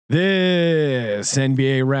This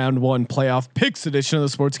NBA Round 1 Playoff Picks edition of the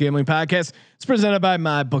Sports Gambling Podcast is presented by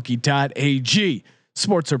MyBookie.ag.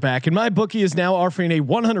 Sports are back, and MyBookie is now offering a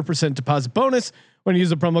 100% deposit bonus when you use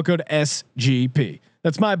the promo code SGP.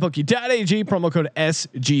 That's MyBookie.ag, promo code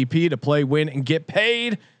SGP to play, win, and get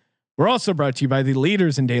paid. We're also brought to you by the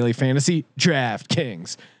leaders in daily fantasy,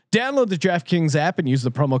 DraftKings. Download the DraftKings app and use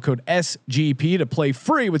the promo code SGP to play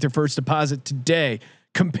free with your first deposit today.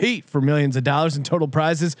 Compete for millions of dollars in total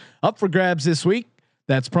prizes up for grabs this week.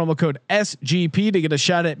 That's promo code SGP to get a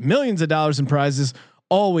shot at millions of dollars in prizes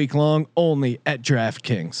all week long, only at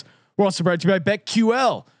DraftKings. We're also brought to you by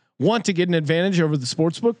BetQL. Want to get an advantage over the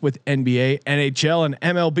sportsbook with NBA, NHL, and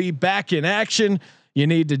MLB back in action? You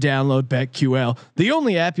need to download BetQL, the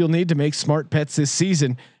only app you'll need to make smart bets this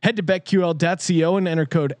season. Head to betql.co and enter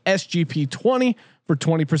code SGP20 for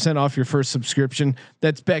 20% off your first subscription.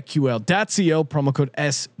 That's betql.co, promo code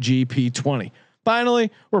SGP20.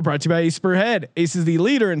 Finally, we're brought to you by Ace Per Head. Ace is the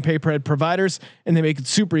leader in pay-per-head providers, and they make it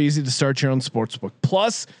super easy to start your own sportsbook.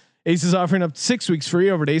 Plus, Ace is offering up to 6 weeks free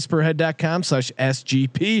over at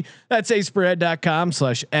aceperhead.com/SGP. That's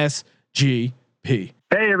aceperhead.com/SGP.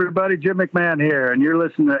 Hey everybody, Jim McMahon here, and you're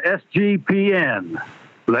listening to SGPN.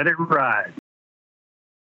 Let it ride.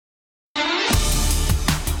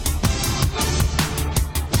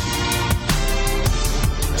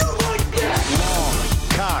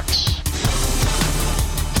 Cox.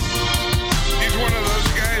 He's one of those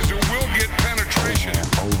guys who will get penetration.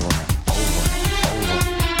 Over.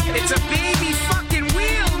 It's a baby fucking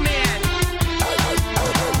wheel, man.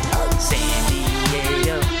 San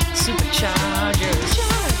Diego Superchargers.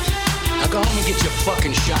 Now go home and get your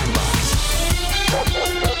fucking shine box.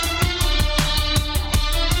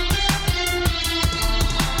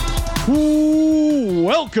 Ooh,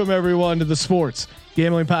 welcome everyone to the Sports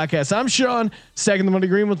Gambling Podcast. I'm Sean, stacking the money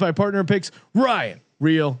green with my partner in picks, Ryan,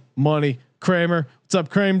 Real Money Kramer. What's up,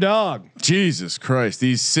 Kramer dog? Jesus Christ,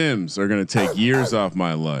 these Sims are going to take years off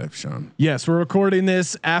my life, Sean. Yes, we're recording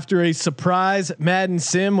this after a surprise Madden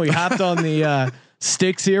Sim. We hopped on the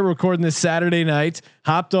sticks here, recording this Saturday night.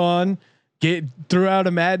 Hopped on, threw out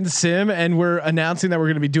a Madden Sim, and we're announcing that we're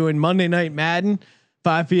going to be doing Monday Night Madden.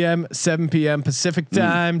 5 p.m., 7 p.m. Pacific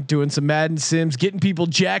time, doing some Madden Sims, getting people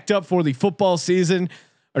jacked up for the football season.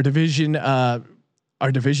 Our division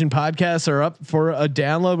podcasts are up for a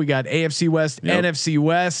download. We got AFC West, NFC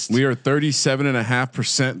West. We are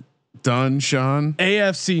 37.5% done, Sean.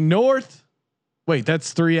 AFC North. Wait,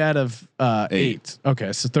 that's 3 out of 8.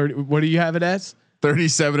 Okay, so 30. What do you have it as?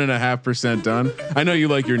 37.5% done. I know you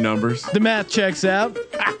like your numbers. The math checks out.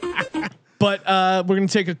 But we're going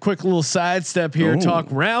to take a quick little sidestep here, talk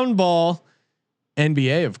round ball,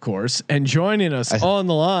 NBA, of course, and joining us on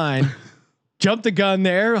the line, jump the gun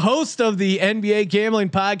there, host of the NBA Gambling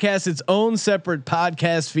Podcast, its own separate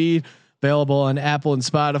podcast feed, available on Apple and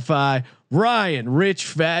Spotify. Ryan, Rich,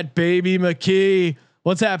 Fat Baby McKee.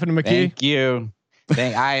 What's happening, McKee? Thank you.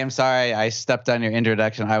 I am sorry I stepped on your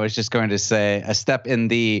introduction. I was just going to say a step in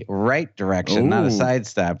the right direction, not a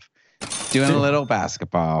sidestep. Doing a little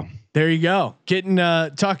basketball. There you go. Getting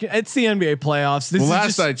talking. It's the NBA playoffs. This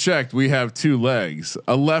last I checked, we have 2 legs.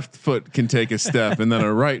 A left foot can take a step, and then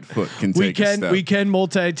a right foot can take a step. We can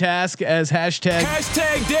multitask as hashtag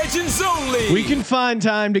Legends only. We can find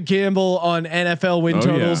time to gamble on NFL win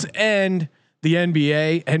totals and the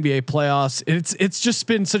NBA playoffs. It's just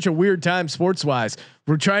been such a weird time sports wise.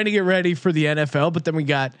 We're trying to get ready for the NFL, but then we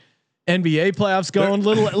got NBA playoffs going,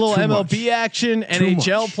 little MLB action,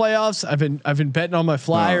 NHL playoffs. I've been betting on my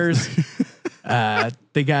Flyers.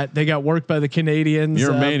 They got worked by the Canadians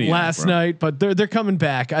last night, but they're coming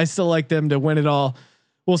back. I still like them to win it all.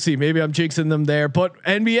 We'll see. Maybe I'm jinxing them there, but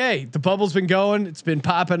NBA, the bubble's been going. It's been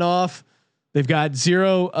popping off. They've got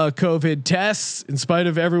 0 COVID tests in spite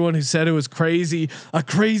of everyone who said it was crazy, a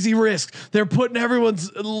crazy risk. They're putting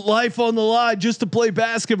everyone's life on the line just to play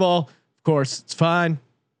basketball. Of course, it's fine.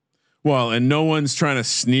 Well, and no one's trying to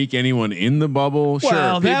sneak anyone in the bubble.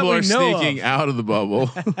 Well, sure, people are sneaking out of the bubble.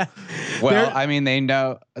 Well, I mean, they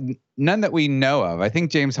know none that we know of. I think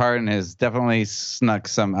James Harden has definitely snuck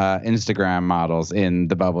some Instagram models in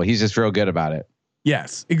the bubble. He's just real good about it.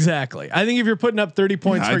 Yes, exactly. I think if you're putting up 30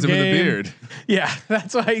 points per game, beard. Yeah,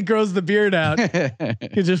 that's why he grows the beard out.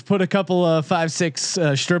 You just put a couple of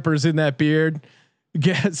 5-6 strippers in that beard,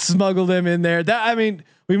 smuggle them in there.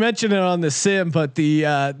 We mentioned it on the sim, but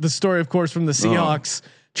the story, of course, from the Seahawks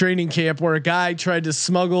training camp where a guy tried to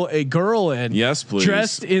smuggle a girl in, yes, please,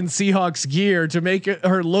 dressed in Seahawks gear to make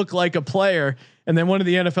her look like a player. And then one of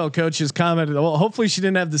the NFL coaches commented, "Well, hopefully she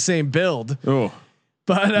didn't have the same build." Oh,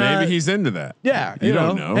 but maybe he's into that. Yeah, you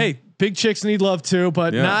don't know. Hey, big chicks need love too,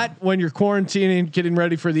 but not when you're quarantining, getting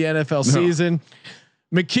ready for the NFL season.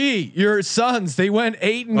 McKee, your Suns, they went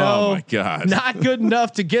 8-0. Oh my God. Not good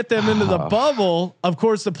enough to get them into the bubble. Of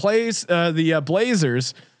course, the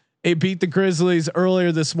Blazers, they beat the Grizzlies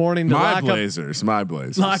earlier this morning to my Blazers.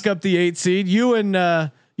 Lock up the 8 seed. You and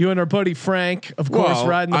our buddy Frank, of course,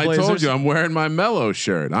 riding the Blazers. I told you I'm wearing my Melo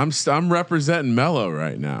shirt. I'm representing Melo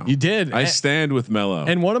right now. You did. I stand with Melo.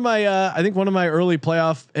 And one of my I think one of my early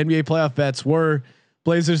NBA playoff bets were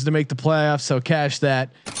Blazers to make the playoffs, so cash that.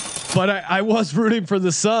 But I was rooting for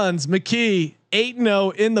the Suns. McKee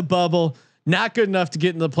 8-0 in the bubble, not good enough to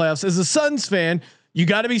get into the playoffs. As a Suns fan, you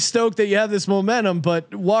got to be stoked that you have this momentum.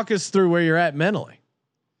 But walk us through where you're at mentally.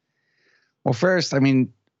 Well, first, I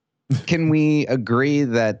mean, can we agree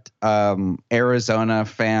that Arizona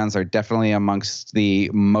fans are definitely amongst the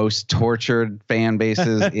most tortured fan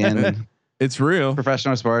bases in it's real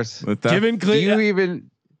professional sports? Do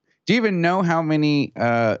you even know how many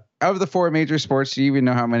of the 4 major sports? Do you even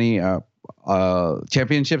know how many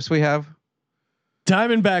championships we have?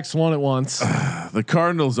 Diamondbacks won it once. The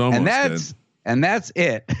Cardinals almost did. And that's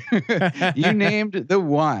it. You named the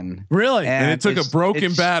one. Really? And it took a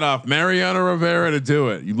broken bat off Mariano Rivera to do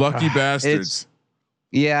it. You lucky bastards.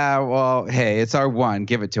 Yeah. Well, hey, it's our one.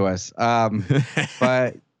 Give it to us.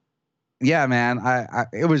 But yeah, man,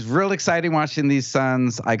 it was real exciting watching these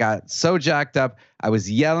Suns. I got so jacked up. I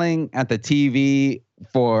was yelling at the TV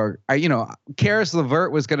for, Karis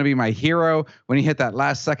LeVert was going to be my hero when he hit that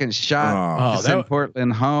last second shot to send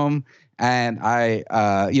Portland home. And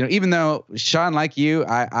I, even though Sean, like you,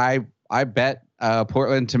 I bet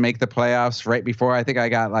Portland to make the playoffs right before. I think I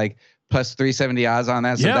got like plus 370 odds on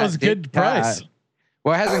that. So that was a good price.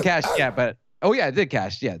 Well, it hasn't cashed yet, but it did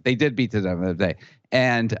cash. Yeah, they did beat them the other day.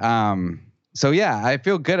 And so yeah, I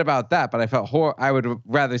feel good about that. But I felt I would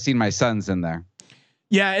rather seen my Suns in there.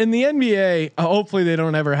 Yeah, in the NBA, hopefully they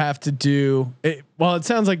don't ever have to do it. Well, it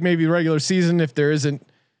sounds like maybe regular season, if there isn't.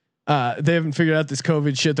 They haven't figured out this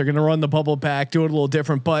COVID shit. They're going to run the bubble back, do it a little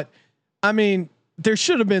different. But I mean, there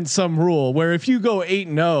should have been some rule where if you go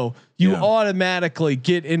 8-0, you automatically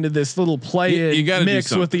get into this little play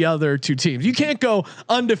mix with the other 2 teams. You can't go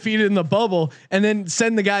undefeated in the bubble and then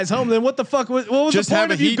send the guys home. Then what the fuck? What was the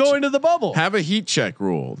point of you going to the bubble? Have a heat check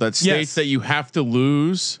rule that states that you have to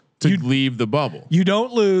lose to leave the bubble. You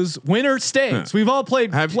don't lose. Winner stays. We've all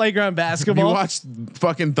played playground basketball. You watched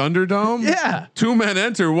fucking Thunderdome? Yeah. 2 men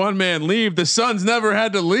enter, 1 man leave. The Suns never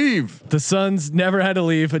had to leave. The Suns never had to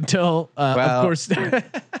leave until, of course, they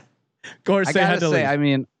had to leave. I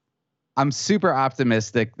mean, I'm super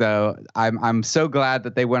optimistic though. I'm so glad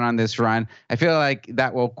that they went on this run. I feel like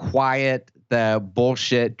that will quiet the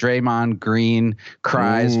bullshit Draymond Green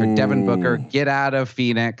cries for Devin Booker. Get out of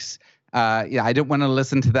Phoenix. I didn't want to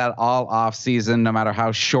listen to that all off season, no matter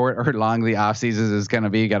how short or long the off season is going to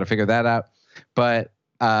be. You got to figure that out. But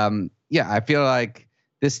I feel like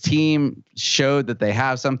this team showed that they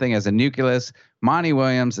have something as a nucleus. Monty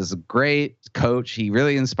Williams is a great coach. He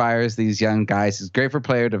really inspires these young guys. He's great for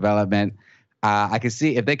player development. I can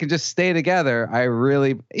see if they can just stay together. I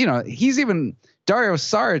really, he's even Dario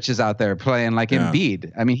Saric is out there playing like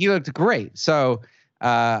Embiid. I mean, he looked great. So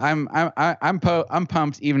I'm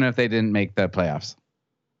pumped even if they didn't make the playoffs.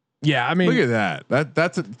 Yeah, I mean, look at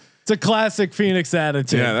that. It's a classic Phoenix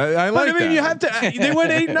attitude. Yeah, I like that. But I mean, you have to. They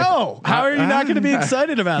went 8-0. How are you not going to be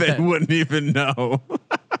excited about that? They wouldn't even know.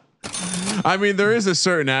 I mean, there is a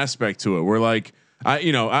certain aspect to it where, like, I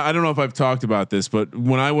don't know if I've talked about this, but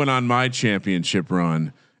when I went on my championship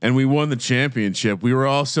run and we won the championship, we were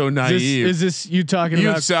all so naive. Is this you talking youth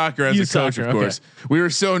about soccer as a coach? Of course, we were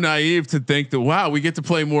so naive to think that we get to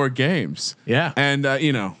play more games. Yeah, and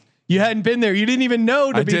you hadn't been there. You didn't even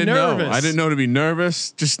know to be nervous. I didn't know to be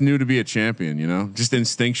nervous. Just knew to be a champion. Just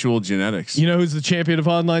instinctual genetics. You know who's the champion of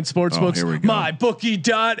online sportsbooks? Here we go. MyBookie.ag.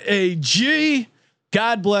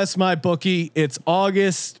 God bless MyBookie. It's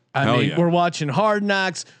August. We're watching Hard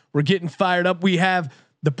Knocks. We're getting fired up. We have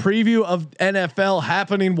the preview of NFL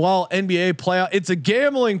happening while NBA playoff. It's a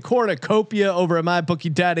gambling cornucopia over at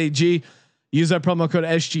MyBookie.ag. Use our promo code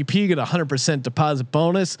SGP, get 100% deposit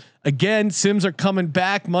bonus. Again, Sims are coming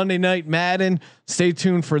back Monday Night Madden. Stay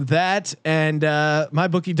tuned for that. And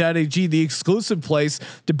MyBookie.ag, the exclusive place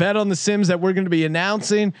to bet on the Sims that we're going to be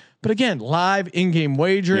announcing. But again, live in-game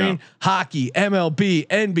wagering, hockey, MLB,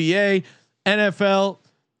 NBA, NFL,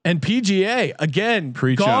 and PGA. Again,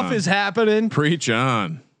 golf is happening. Preach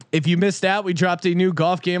on. If you missed out, we dropped a new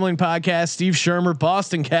golf gambling podcast. Steve Shermer,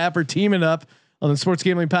 Boston Capper teaming up on the Sports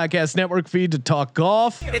Gambling Podcast Network feed to talk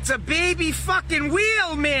golf. It's a baby fucking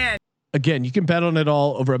wheel, man. Again, you can bet on it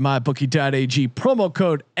all over at MyBookie.ag. Promo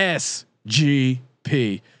code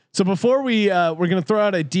SGP. So before we're gonna throw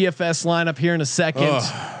out a DFS lineup here in a second,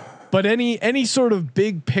 but any sort of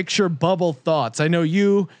big picture bubble thoughts? I know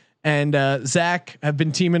you and Zach have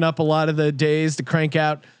been teaming up a lot of the days to crank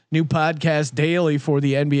out new podcasts daily for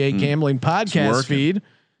the NBA gambling podcast feed.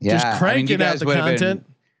 Yeah, just cranking out the content.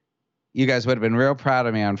 You guys would have been real proud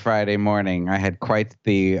of me on Friday morning. I had quite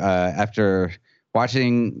the after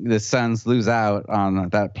watching the Suns lose out on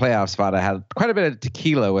that playoff spot. I had quite a bit of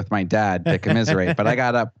tequila with my dad to commiserate, but I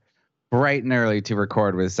got up bright and early to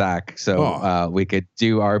record with Zach, so we could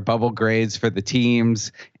do our bubble grades for the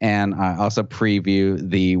teams and also preview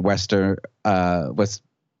the West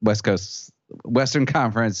Coast Western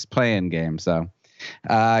Conference play-in game. So,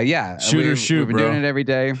 yeah, shoot, we've been bro. doing it every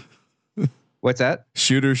day. What's that?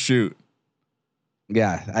 Shoot.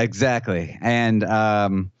 Yeah, exactly. And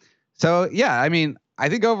so yeah, I mean, I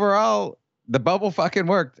think overall the bubble fucking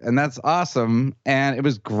worked, and that's awesome. And it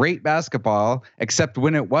was great basketball, except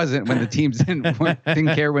when it wasn't, when the teams didn't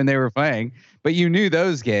care when they were playing. But you knew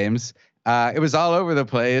those games. It was all over the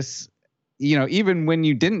place. You know, even when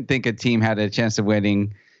you didn't think a team had a chance of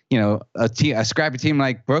winning, you know, a scrappy team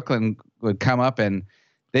like Brooklyn would come up and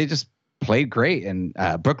they just played great. And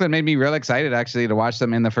Brooklyn made me real excited actually to watch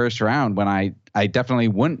them in the first round when I definitely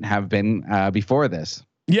wouldn't have been before this.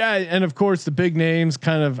 Yeah, and of course the big names,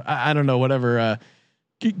 kind of I don't know, whatever.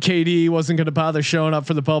 KD wasn't going to bother showing up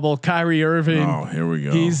for the bubble. Kyrie Irving. Oh, here we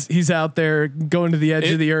go. He's out there going to the edge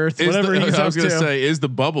of the earth. Whatever he's up to. I was going to say, is the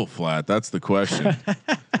bubble flat? That's the question.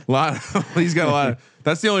 He's got a lot.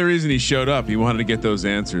 That's the only reason he showed up. He wanted to get those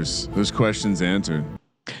answers, those questions answered.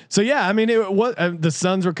 So yeah, I mean, the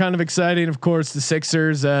Suns were kind of exciting. Of course, the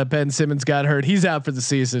Sixers. Ben Simmons got hurt. He's out for the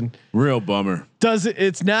season. Real bummer.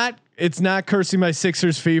 It's not cursing my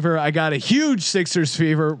Sixers fever. I got a huge Sixers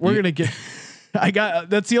fever. We're gonna get.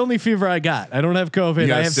 That's the only fever I got. I don't have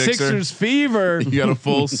COVID. I have Sixers fever. You got a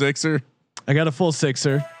full Sixer? I got a full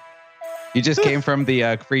Sixer. You just came from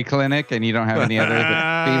the free clinic and you don't have any other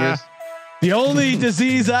fevers? The only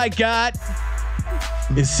disease I got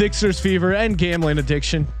is Sixers fever and gambling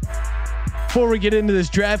addiction. Before we get into this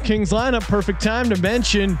DraftKings lineup, perfect time to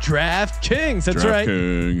mention DraftKings. That's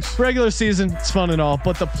right. Regular season, it's fun and all,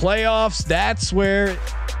 but the playoffs, that's where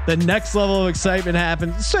the next level of excitement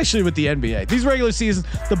happens, especially with the NBA. These regular seasons,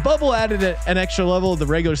 the bubble added an extra level of the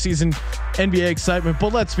regular season NBA excitement,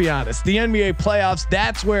 but let's be honest, the NBA playoffs,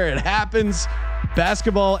 that's where it happens.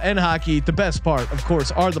 Basketball and hockey, the best part, of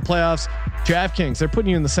course, are the playoffs. DraftKings, they're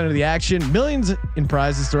putting you in the center of the action. Millions in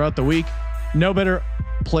prizes throughout the week. No better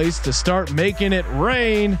place to start making it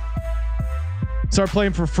rain. Start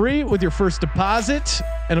playing for free with your first deposit.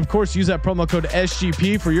 And of course, use that promo code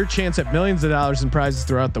SGP for your chance at millions of dollars in prizes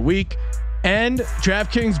throughout the week. And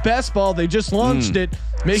DraftKings Best Ball, they just launched it.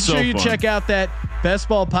 Make sure you check out that Best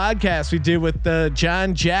Ball podcast we did with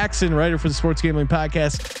John Jackson, writer for the Sports Gambling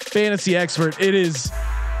Podcast, fantasy expert. It is,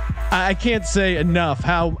 I can't say enough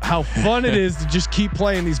how fun it is to just keep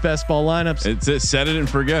playing these Best Ball lineups. It's set it and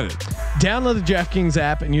forget it. Download the DraftKings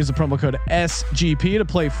app and use the promo code SGP to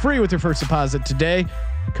play free with your first deposit today.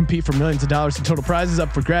 Compete for millions of dollars in total prizes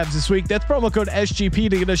up for grabs this week. That's promo code SGP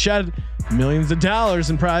to get a shot at millions of dollars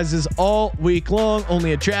in prizes all week long.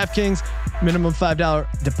 Only at DraftKings. Minimum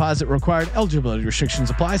 $5 deposit required. Eligibility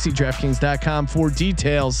restrictions apply. See DraftKings.com for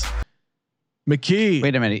details. McKee.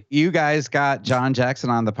 Wait a minute. You guys got John Jackson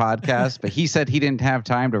on the podcast, but he said he didn't have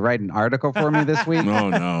time to write an article for me this week. Oh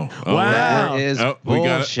no. Oh, wow. Where is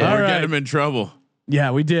bullshit. We're getting him in trouble.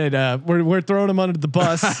 Yeah, we did. We're throwing him under the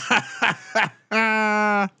bus.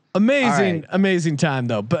 Amazing time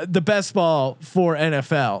though. But the best ball for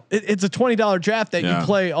NFL, it's a $20 draft that you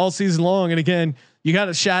play all season long. And again, you got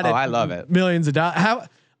a shot at I love it. Millions of dollars. How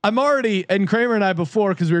I'm already, and Kramer and I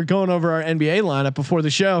before, cause we were going over our NBA lineup before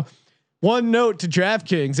the show. One note to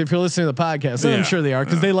DraftKings, if you're listening to the podcast, I'm sure they are,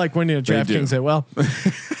 cause they like winning at DraftKings as well.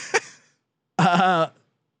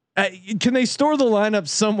 Can they store the lineup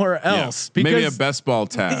somewhere else? Yeah, maybe a best ball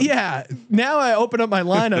tab. Yeah. Now I open up my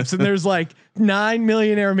lineups and there's like 9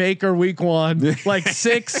 millionaire maker week one, like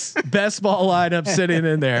 6 best ball lineups sitting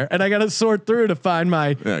in there, and I got to sort through to find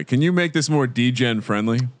my. Yeah, can you make this more DGen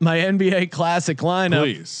friendly? My NBA classic lineup,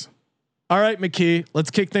 please. All right, McKee,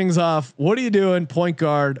 let's kick things off. What are you doing, point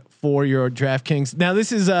guard, for your DraftKings? Now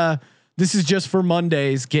this is just for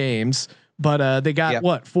Monday's games. But they got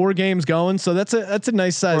what, 4 games going, so that's a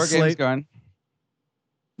nice size 4 slate. Games going.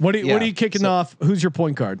 What are you kicking off? Who's your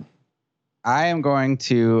point guard? I am going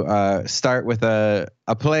to start with a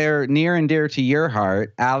player near and dear to your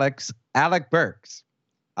heart, Alec Burks,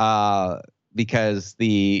 because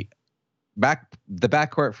the the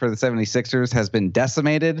backcourt for the 76ers has been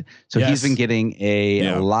decimated. So he's been getting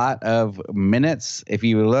a lot of minutes. If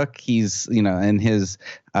you look, he's, in his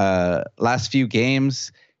last few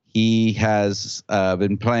games, he has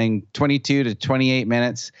been playing 22 to 28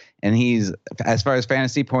 minutes. And he's, as far as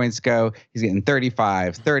fantasy points go, he's getting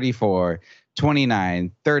 35, 34,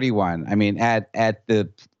 29, 31. I mean, at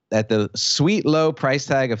the sweet low price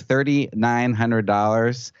tag of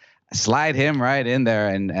 $3,900, slide him right in there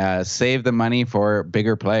and save the money for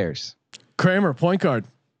bigger players. Kramer, point guard.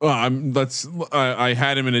 Well, I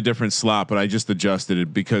had him in a different slot, but I just adjusted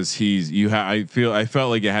it because I felt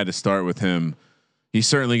like I had to start with him. He's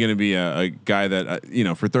certainly going to be a guy that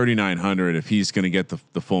for 3,900, if he's going to get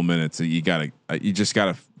the full minutes, you just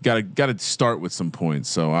gotta start with some points.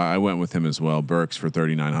 So I went with him as well. Burks for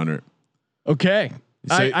 3,900. Okay.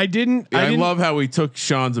 I didn't. I love how we took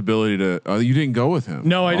Sean's ability to. You didn't go with him.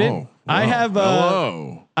 No, I didn't.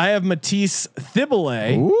 Wow. I have Matisse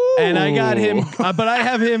Thybulle, and I got him, but I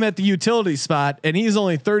have him at the utility spot, and he's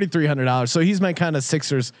only $3,300. So he's my kind of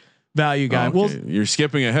Sixers value guy. Okay. You're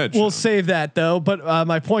skipping ahead. We'll save that though. But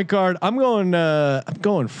my point guard, I'm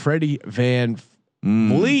going Freddie Van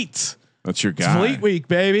Vliet. That's your guy. Fleet week,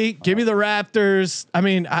 baby. Give me the Raptors. I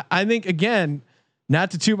mean, I think again.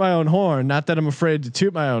 Not to toot my own horn. Not that I'm afraid to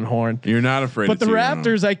toot my own horn. You're not afraid. But the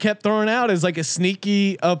Raptors, I kept throwing out as like a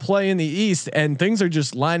sneaky play in the East, and things are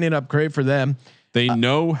just lining up great for them. They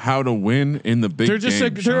know how to win in the big. They're just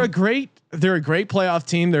game, they're a great playoff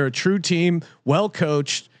team. They're a true team, well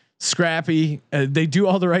coached, scrappy. They do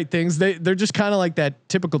all the right things. They're just kind of like that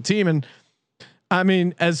typical team. And I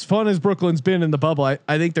mean, as fun as Brooklyn's been in the bubble, I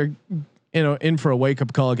think they're in for a wake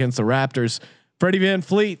up call against the Raptors. Freddie Van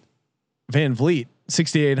Vliet.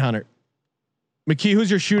 6,800. McKee, who's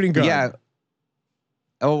your shooting guard? Yeah.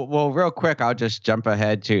 Oh, well, real quick, I'll just jump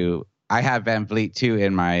ahead to, I have Van Vliet too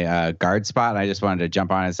in my guard spot. And I just wanted to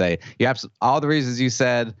jump on and say, all the reasons you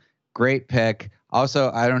said, great pick.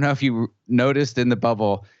 Also, I don't know if you noticed in the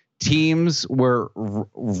bubble, teams were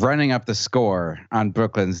running up the score on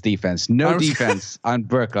Brooklyn's defense. No defense on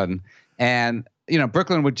Brooklyn. And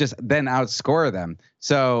Brooklyn would just then outscore them.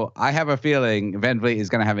 So I have a feeling Van Vliet is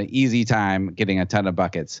going to have an easy time getting a ton of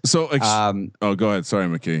buckets. So, go ahead. Sorry,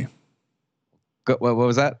 McKee. What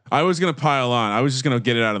was that? I was going to pile on. I was just going to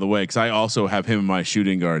get it out of the way because I also have him in my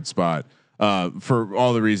shooting guard spot for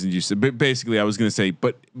all the reasons you said. But basically, I was going to say,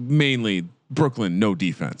 but mainly Brooklyn, no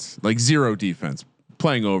defense, like zero defense,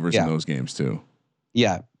 playing overs in those games too.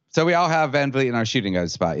 Yeah. So we all have Van Vliet in our shooting guard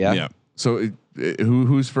spot. Yeah. Yeah. So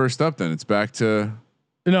who's first up then? It's back to.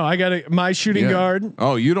 No, I got my shooting guard.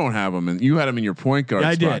 Oh, you don't have him, and you had him in your point guard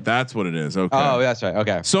spot. Did. That's what it is. Okay. Oh, that's right.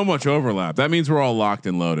 Okay. So much overlap. That means we're all locked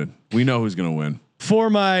and loaded. We know who's going to win.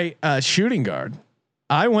 For my shooting guard,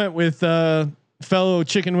 I went with fellow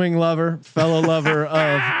chicken wing lover, fellow lover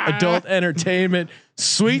of adult entertainment,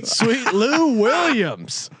 sweet Lou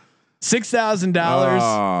Williams, $6,000.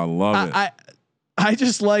 Oh, love it. I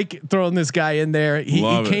just like throwing this guy in there. He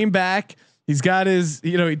came back. He's got his,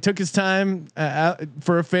 he took his time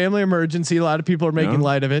for a family emergency. A lot of people are making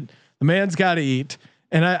light of it. The man's got to eat,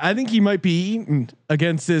 and I think he might be eaten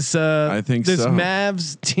against this. I think this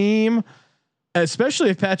Mavs team, especially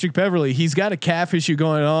if Patrick Beverley, he's got a calf issue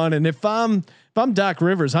going on, and if I'm Doc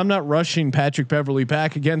Rivers, I'm not rushing Patrick Beverley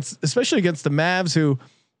back especially against the Mavs, who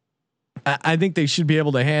I think they should be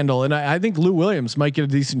able to handle. And I think Lou Williams might get a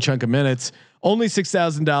decent chunk of minutes. Only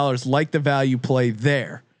 $6,000. Like the value play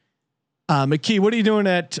there. McKee, what are you doing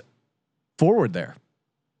at forward there?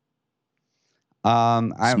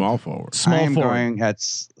 Small forward. I'm going at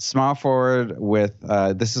small forward with.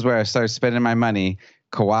 This is where I start spending my money.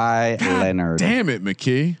 Kawhi Leonard. Damn it,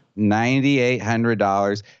 McKee.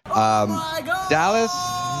 $9,800.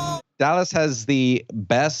 Dallas has the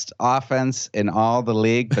best offense in all the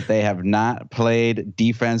league, but they have not played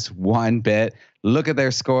defense one bit. Look at their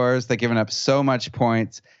scores. They're giving up so much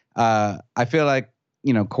points. I feel like,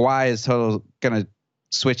 Kawhi is going to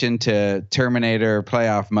switch into Terminator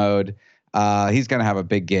playoff mode. He's going to have a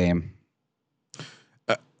big game.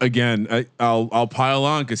 Again, I'll pile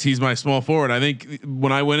on because he's my small forward. I think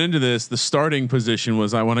when I went into this, the starting position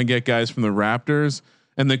was I want to get guys from the Raptors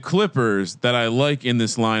and the Clippers that I like in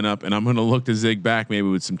this lineup, and I'm going to look to zig back maybe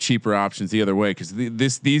with some cheaper options the other way because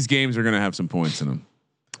these games are going to have some points in them.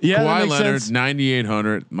 Yeah, Kawhi Leonard,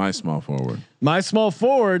 9,800. My small forward. My small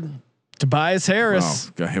forward, Tobias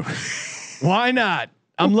Harris. Oh, why not?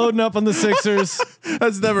 I'm loading up on the Sixers.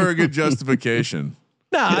 That's never a good justification.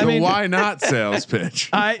 No, I mean, why not sales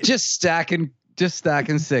pitch? Just stacking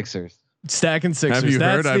Sixers. Stacking Sixers. Have you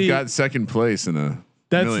heard? I've got second place in a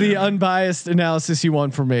That's the unbiased analysis you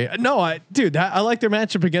want from me. No, I like their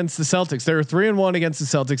matchup against the Celtics. They were 3-1 against the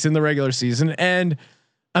Celtics in the regular season, and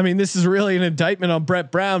I mean, this is really an indictment on Brett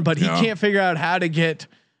Brown, but he can't figure out how to get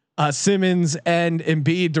Simmons and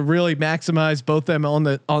Embiid to really maximize both them on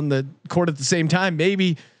the court at the same time.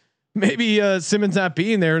 Maybe Simmons not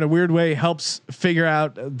being there in a weird way helps figure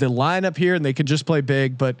out the lineup here, and they could just play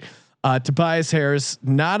big. But Tobias Harris,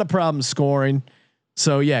 not a problem scoring.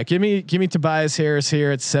 So yeah, give me Tobias Harris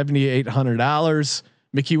here at $7,800.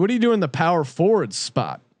 Mickey, what are you doing the power forward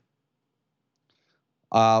spot?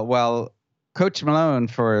 Well, Coach Malone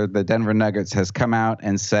for the Denver Nuggets has come out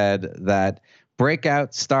and said that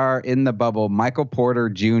breakout star in the bubble, Michael Porter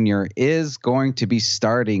Jr. is going to be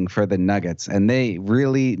starting for the Nuggets, and they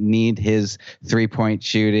really need his 3-point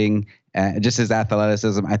shooting, just his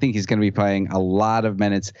athleticism. I think he's going to be playing a lot of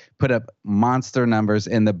minutes, put up monster numbers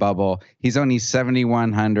in the bubble. He's only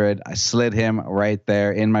 7,100. I slid him right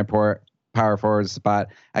there in my power forward spot.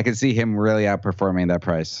 I can see him really outperforming that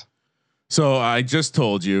price. So I just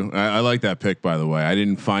told you, I like that pick, by the way. I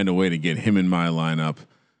didn't find a way to get him in my lineup,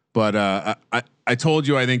 but I told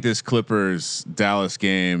you I think this Clippers Dallas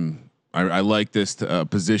game, I like this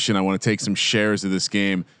position. I want to take some shares of this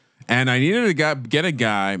game, and I needed to get a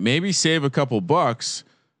guy, maybe save a couple bucks.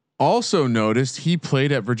 Also noticed he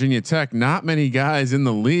played at Virginia Tech. Not many guys in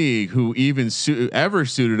the league who even ever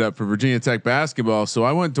suited up for Virginia Tech basketball. So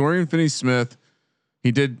I went Dorian Finney-Smith.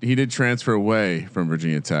 He did transfer away from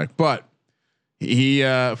Virginia Tech, but he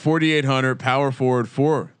 4,800 power forward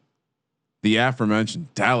for the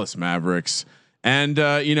aforementioned Dallas Mavericks, and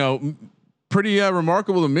pretty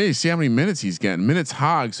remarkable to me. See how many minutes he's getting. Minutes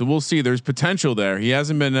hog. So we'll see. There's potential there. He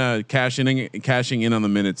hasn't been cashing in on the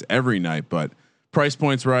minutes every night, but price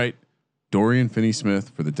point's right. Dorian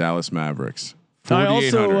Finney-Smith for the Dallas Mavericks. I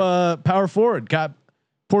also power forward got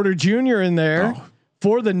Porter Jr. in there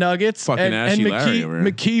for the Nuggets, and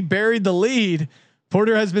McKee buried the lead.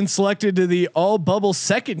 Porter has been selected to the all bubble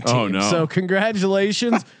second team. Oh no. So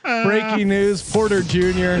congratulations. Breaking news. Porter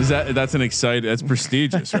Jr. That's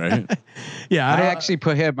prestigious, right? Yeah. I actually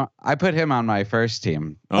put him on my first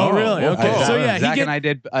team. Oh really? Okay. So yeah, Zach and I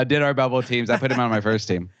did our bubble teams. I put him on my first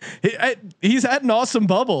team. He's had an awesome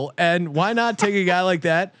bubble, and why not take a guy like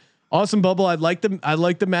that? Awesome bubble. I like the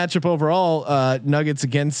matchup overall. Nuggets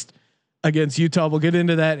against Utah. We'll get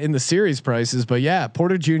into that in the series prices, but yeah,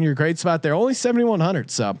 Porter Jr. great spot there. Only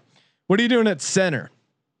 7,100. So what are you doing at center,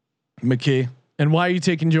 McKee? And why are you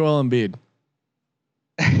taking Joel Embiid?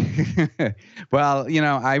 Well,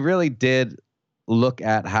 I really did look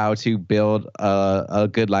at how to build a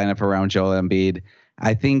good lineup around Joel Embiid.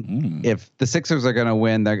 I think if the Sixers are going to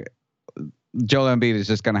win, Joel Embiid is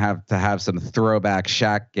just going to have some throwback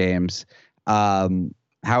Shaq games.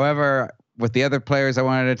 However, with the other players I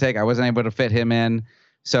wanted to take, I wasn't able to fit him in.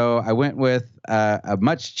 So I went with a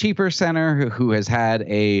much cheaper center who has had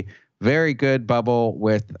a very good bubble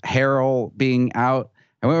with Harrell being out.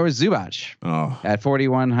 I went with Zubac at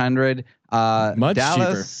 4,100. Much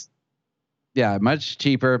Dallas, cheaper. Yeah, much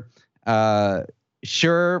cheaper.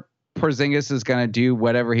 Sure, Porzingis is going to do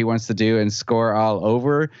whatever he wants to do and score all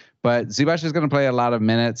over, but Zubac is going to play a lot of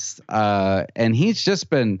minutes. And he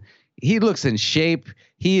looks in shape.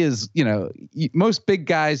 He is, most big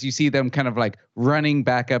guys, you see them kind of like running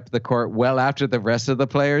back up the court well after the rest of the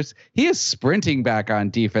players. He is sprinting back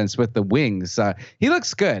on defense with the wings. He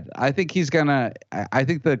looks good. I think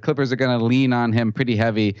the Clippers are going to lean on him pretty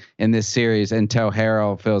heavy in this series until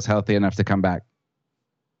Harrell feels healthy enough to come back.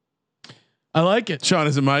 I like it. Sean,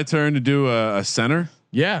 is it my turn to do a center?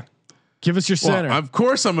 Yeah. Give us your center. Well, of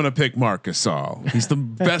course I'm going to pick Marc Gasol. He's the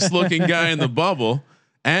best looking guy in the bubble.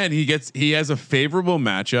 And he has a favorable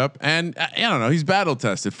matchup, and I don't know, he's battle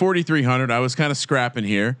tested. 4,300. I was kind of scrapping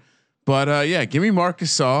here, but yeah, give me Marc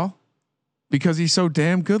Gasol because he's so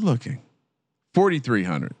damn good looking.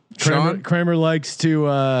 4,300. Kramer likes to.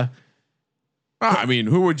 I mean,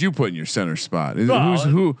 who would you put in your center spot?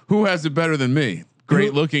 Who has it better than me?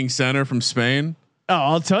 Great looking center from Spain. Oh,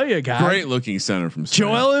 I'll tell you, guys. Great looking center from Spain.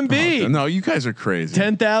 Joel Embiid. No, you guys are crazy.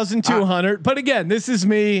 10,200. But again, this is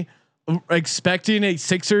me expecting a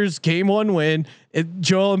Sixers game 1 win.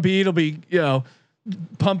 Joel Embiid will be,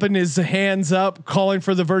 pumping his hands up, calling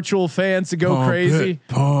for the virtual fans to go crazy.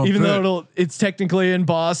 Even though it's technically in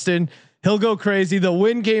Boston, he'll go crazy. They'll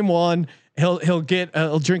win game 1. He'll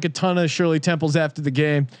drink a ton of Shirley Temples after the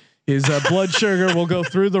game. His blood sugar will go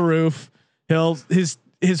through the roof.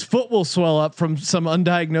 His foot will swell up from some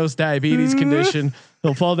undiagnosed diabetes condition.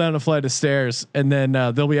 He'll fall down a flight of stairs, and then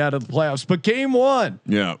they'll be out of the playoffs. But game 1,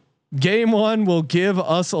 game 1 will give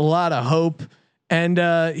us a lot of hope, and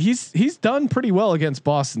he's done pretty well against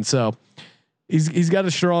Boston. So he's got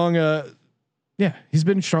a strong. He's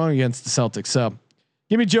been strong against the Celtics. So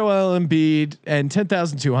give me Joel Embiid and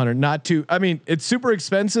 10,200. Not too. I mean, it's super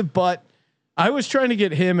expensive, but I was trying to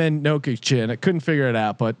get him and Nurkic in. I couldn't figure it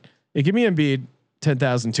out, but give me Embiid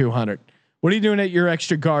 10,200. What are you doing at your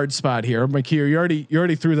extra guard spot here, McKee? You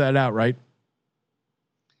already threw that out, right?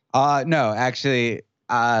 No, actually,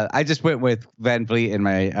 I just went with Van Vliet in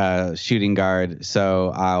my shooting guard,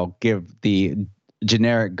 so I'll give the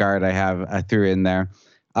generic guard I threw in there.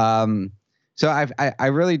 So I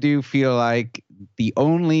really do feel like the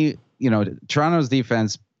only, Toronto's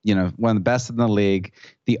defense, one of the best in the league.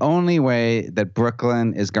 The only way that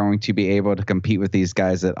Brooklyn is going to be able to compete with these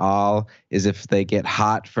guys at all is if they get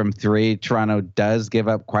hot from three. Toronto does give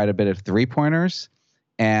up quite a bit of 3-pointers,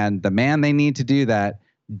 and the man they need to do that,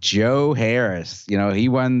 Joe Harris. He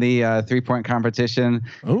won the 3-point competition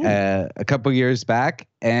a couple years back,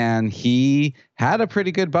 and he had a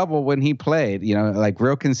pretty good bubble when he played. Like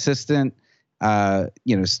real consistent. And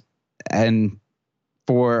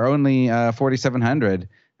for only 4,700.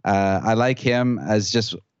 I like him as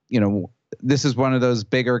just, this is one of those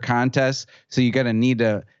bigger contests. So you're going to need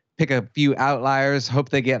to pick a few outliers, hope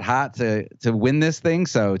they get hot to win this thing.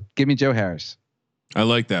 So give me Joe Harris. I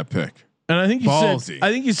like that pick. And I think you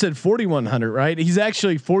said 4,100, right? He's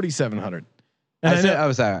actually 4,700.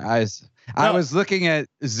 I was looking at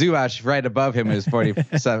Zubac right above him is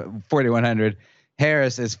 4,100.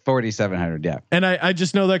 Harris is 4,700. Yeah. And I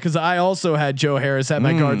just know that because I also had Joe Harris at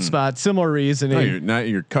my guard spot. Similar reasoning.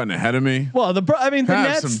 You're cutting ahead of me. Well, the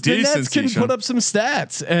Nets can put up some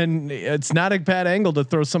stats, and it's not a bad angle to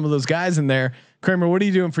throw some of those guys in there. Kramer, what are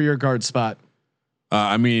you doing for your guard spot?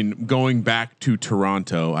 Going back to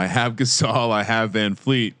Toronto, I have Gasol, I have Van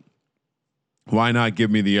Fleet. Why not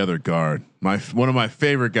give me the other guard? One of my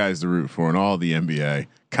favorite guys to root for in all the NBA,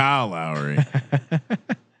 Kyle Lowry.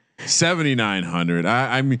 7,900.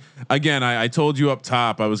 I told you up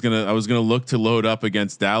top I was gonna look to load up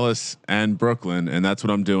against Dallas and Brooklyn, and that's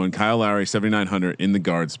what I'm doing. Kyle Lowry 7,900 in the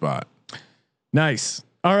guard spot. Nice.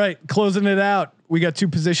 All right, closing it out. We got 2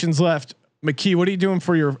 positions left. McKee, what are you doing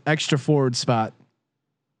for your extra forward spot?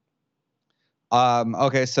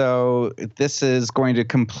 Okay, so this is going to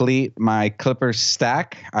complete my Clippers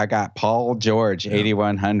stack. I got Paul George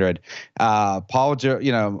 8,100. Paul George,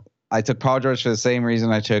 I took Paul George for the same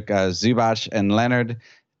reason I took Zubac and Leonard.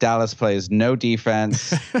 Dallas plays no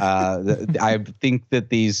defense. I think that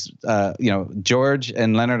these, George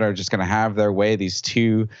and Leonard are just going to have their way. These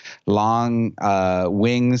 2 long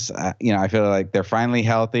wings. I feel like they're finally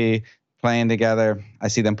healthy, playing together. I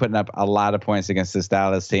see them putting up a lot of points against this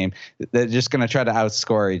Dallas team. They're just going to try to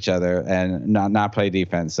outscore each other and not play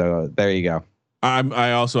defense. So there you go.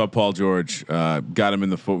 I also have Paul George. Got him in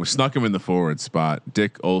the snuck him in the forward spot.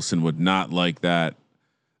 Dick Olson would not like that.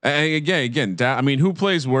 And again. Who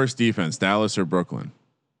plays worse defense, Dallas or Brooklyn?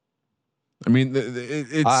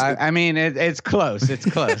 It's close. It's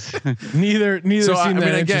close. neither. So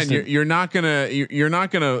again, you're not gonna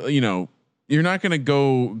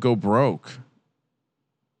go broke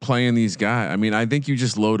playing these guys. I think you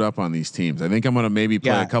just load up on these teams. I think I'm gonna maybe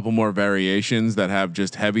play a couple more variations that have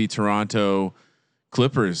just heavy Toronto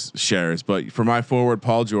Clippers shares, but for my forward,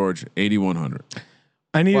 Paul George, 8,100.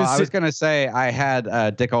 I was going to say I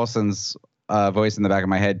had Dick Olson's voice in the back of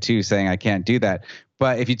my head too, saying I can't do that.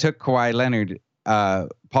 But if you took Kawhi Leonard,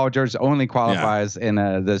 Paul George only qualifies in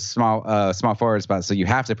the small forward spot, so you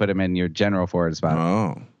have to put him in your general forward spot.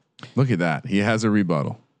 Oh, look at that! He has a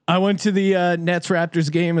rebuttal. I went to the Nets Raptors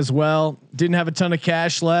game as well. Didn't have a ton of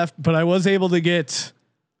cash left, but I was able to get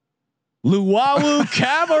Luwawu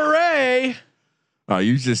Cabaret. Oh,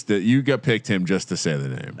 you got picked him just to say the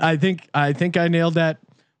name. I think I nailed that.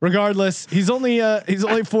 Regardless, he's only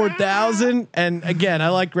 4,000. And again, I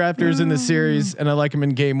like Raptors in the series, and I like him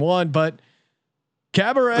in Game 1. But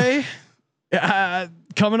Cabaret,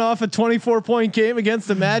 coming off a 24-point game against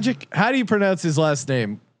the Magic. How do you pronounce his last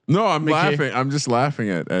name? No, I'm laughing. I'm just laughing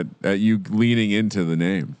at you leaning into the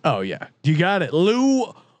name. Oh yeah, you got it.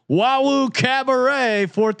 Luwawu Cabaret,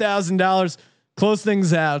 $4,000. Close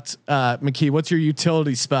things out. McKee, what's your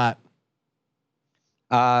utility spot?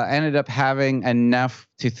 Ended up having enough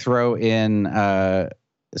to throw in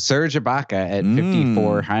Serge Ibaka at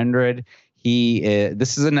 5,400.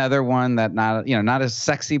 This is another one that not a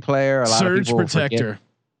sexy player. A lot Surge of people protector. Forget.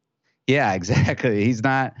 Yeah, exactly. He's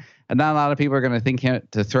not a lot of people are going to think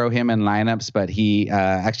to throw him in lineups, but he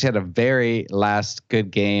actually had a very last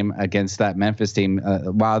good game against that Memphis team.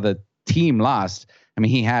 While the team lost,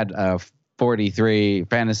 he had 43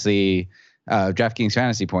 fantasy DraftKings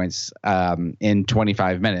fantasy points in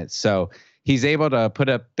 25 minutes. So he's able to put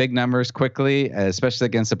up big numbers quickly, especially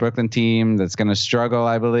against a Brooklyn team that's going to struggle,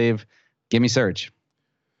 I believe. Give me Serge.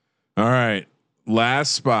 All right.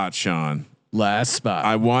 Last spot, Sean. Last spot.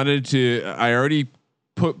 I already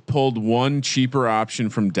pulled one cheaper option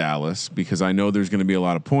from Dallas because I know there's going to be a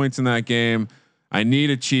lot of points in that game. I need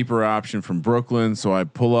a cheaper option from Brooklyn. So I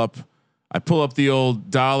pull up the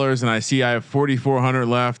old dollars and I see I have 4,400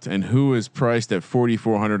 left, and who is priced at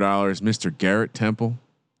 $4,400? Mr. Garrett Temple.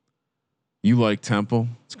 You like Temple?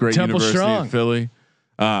 It's great. Temple University strong. of Philly.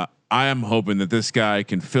 I am hoping that this guy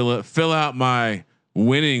can fill out my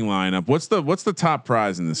winning lineup. What's the top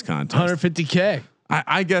prize in this contest? $150K.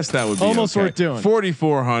 I guess that would be almost okay. worth doing.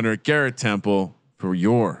 4,400. Garrett Temple for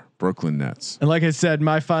your Brooklyn Nets. And like I said,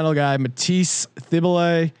 my final guy, Matisse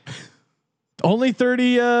Thybulle, only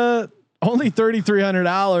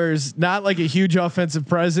 $3,300. Not like a huge offensive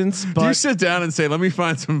presence, but do you sit down and say, "Let me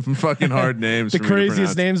find some fucking hard names"? the for me to craziest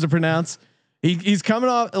pronounce? names to pronounce. He's coming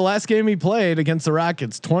off the last game he played against the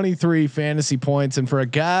Rockets, 23 fantasy points, and for a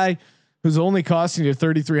guy who's only costing you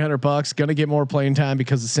 $3,300, going to get more playing time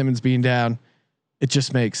because of Simmons being down. It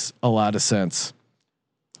just makes a lot of sense.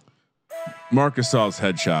 Marc Gasol's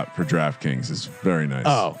headshot for DraftKings is very nice.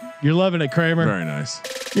 Oh, you're loving it, Kramer. Very nice.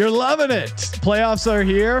 You're loving it. Playoffs are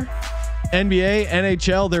here. NBA,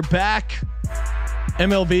 NHL, they're back.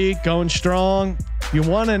 MLB going strong. You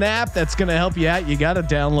want an app that's going to help you out? You got to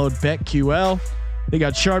download BetQL. They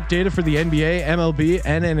got sharp data for the NBA, MLB,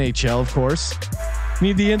 and NHL, of course.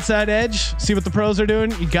 Need the inside edge? See what the pros are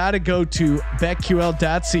doing? You got to go to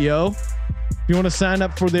betql.co. If you want to sign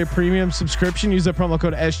up for their premium subscription, use the promo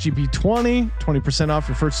code SGP20, 20% off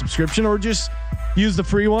your first subscription, or just use the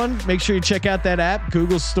free one. Make sure you check out that app,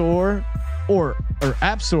 Google Store or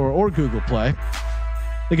App Store or Google Play.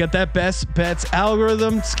 They got that best bets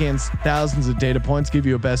algorithm, scans thousands of data points, give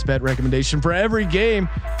you a best bet recommendation for every game.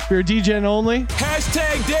 If you're a DGen only,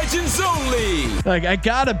 #Degens only. like I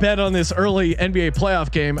gotta bet on this early NBA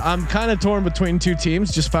playoff game. I'm kind of torn between two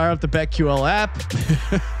teams. Just fire up the BetQL app,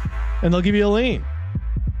 and they'll give you a lean.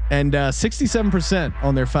 And 67%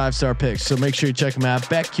 on their 5-star picks. So make sure you check them out.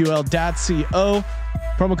 BetQL.co.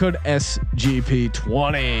 Promo code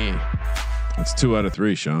SGP20. That's 2 out of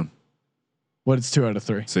 3, Sean. What? It's 2 out of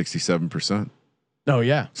 3. 67%. Oh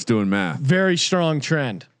yeah, It's doing math. very strong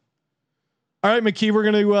trend. All right, McKee, we're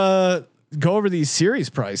gonna go over these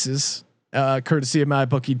series prices, courtesy of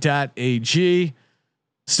MyBookie.ag.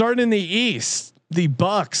 Starting in the East, the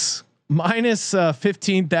Bucks minus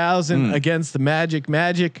 15,000 against the Magic.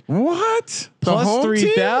 What? Plus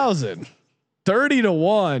 3,000,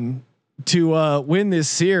 30-1 to win this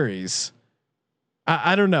series.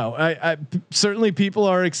 I don't know. I certainly people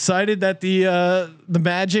are excited that the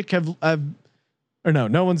Magic have or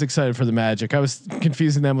no one's excited for the Magic. I was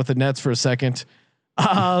confusing them with the Nets for a second.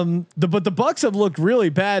 But the Bucks have looked really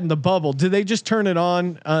bad in the bubble. Did they just turn it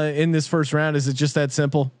on in this first round? Is it just that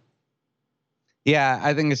simple? Yeah,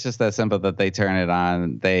 I think it's just that simple that they turn it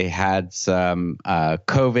on. They had some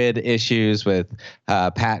COVID issues with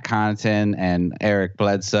Pat Connaughton and Eric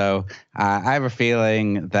Bledsoe. I have a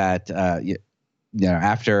feeling that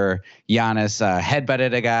after Giannis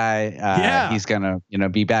headbutted a guy, he's gonna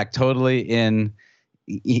be back totally in.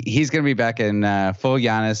 He's gonna be back in full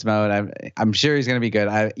Giannis mode. I'm sure he's gonna be good.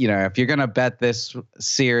 If you're gonna bet this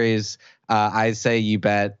series, I say you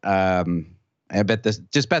bet. I bet this.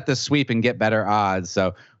 Just bet the sweep and get better odds.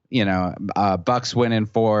 So Bucks winning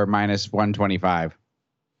 4 minus 125.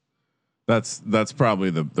 That's probably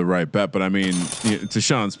the right bet. But I mean, to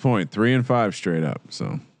Sean's point, 3 and 5 straight up.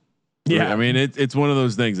 So yeah, I mean it's one of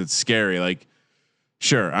those things. It's scary. Like,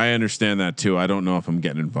 sure, I understand that too. I don't know if I'm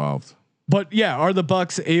getting involved. But yeah, are the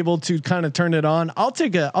Bucks able to kind of turn it on? I'll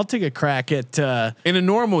take a crack at in a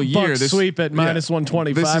normal year. Bucks sweep at minus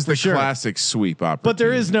 125. This is for the sure. classic sweep opportunity. But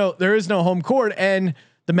there is no home court, and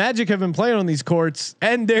the Magic have been playing on these courts,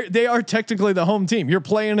 and they are technically the home team. You're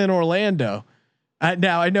playing in Orlando.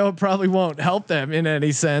 Now I know it probably won't help them in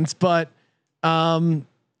any sense, but I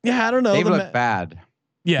don't know. They look bad.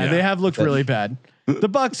 Yeah, they have looked really bad. The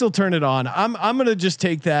Bucks will turn it on. I'm gonna just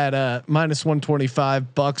take that minus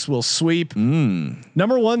 125. Bucks will sweep.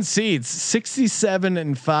 Number 1 seeds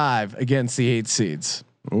 67-5 against the 8 seeds.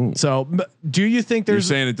 Ooh. So do you think You're there's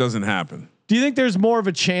saying it doesn't happen? Do you think there's more of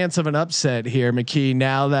a chance of an upset here, McKee?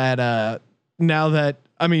 Now that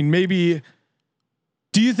I mean, maybe.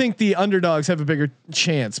 Do you think the underdogs have a bigger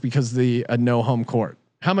chance because of the no home court?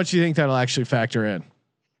 How much do you think that'll actually factor in?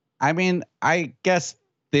 I mean, I guess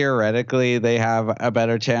theoretically they have a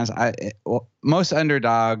better chance. Most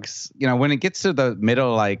underdogs, when it gets to the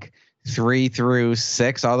middle, like 3 through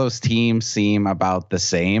 6, all those teams seem about the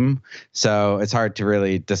same. So it's hard to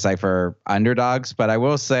really decipher underdogs. But I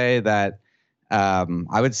will say that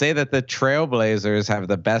I would say that the Trailblazers have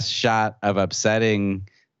the best shot of upsetting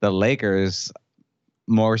the Lakers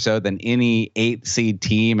more so than any 8 seed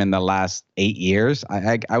team in the last 8 years.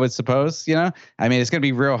 I would suppose, you know, I mean, it's going to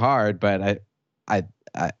be real hard, but I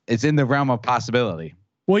it's in the realm of possibility.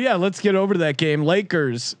 Well, yeah, let's get over to that game.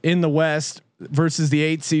 Lakers in the West versus the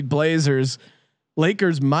 8 seed Blazers.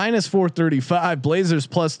 Lakers -435, Blazers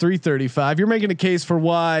 +335. You're making a case for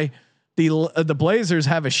why the Blazers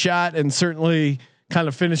have a shot, and certainly kind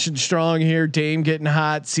of finishing strong here. Dame getting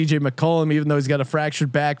hot, CJ McCollum, even though he's got a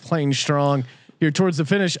fractured back, playing strong here towards the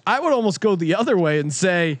finish. I would almost go the other way and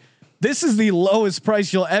say this is the lowest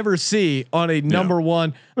price you'll ever see on a number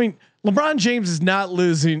one. I mean, LeBron James is not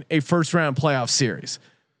losing a first round playoff series.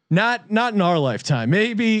 Not in our lifetime.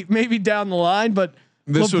 Maybe down the line, but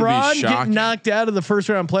this LeBron getting knocked out of the first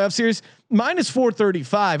round playoff series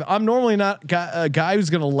 -435. I'm normally not a guy who's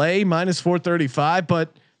going to lay -435,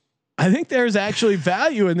 but I think there's actually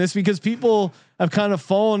value in this because people have kind of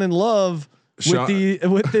fallen in love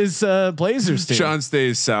with this Blazers team. Sean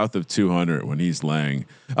stays south of 200 when he's laying.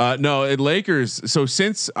 No, at Lakers. So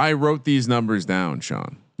since I wrote these numbers down,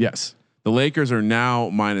 Sean. Yes. The Lakers are now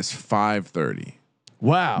 -530.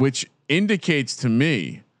 Wow. Which indicates to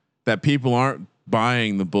me that people aren't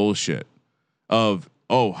buying the bullshit of,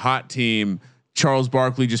 oh, hot team. Charles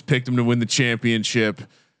Barkley just picked him to win the championship.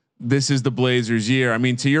 This is the Blazers year. I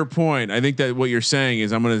mean, to your point, I think that what you're saying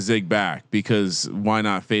is I'm going to zig back because why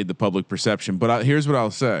not fade the public perception? But here's what I'll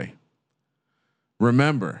say.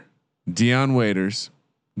 Remember, Dion Waiters,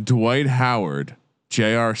 Dwight Howard,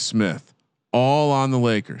 J.R. Smith, all on the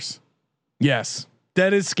Lakers. Yes,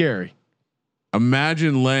 that is scary.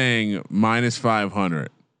 Imagine laying -500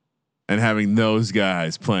 and having those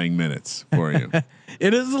guys playing minutes for you.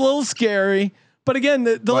 It is a little scary, but again,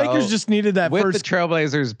 the Lakers just needed that with first. The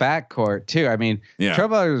Trailblazers backcourt too. I mean,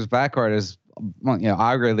 Trailblazers backcourt is,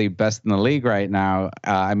 arguably best in the league right now.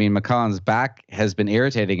 I mean, McCollum's back has been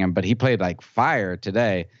irritating him, but he played like fire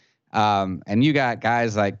today. And you got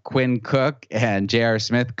guys like Quinn Cook and J.R.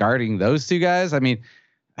 Smith guarding those two guys. I mean,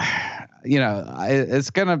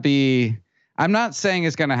 it's gonna be. I'm not saying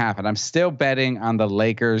it's going to happen. I'm still betting on the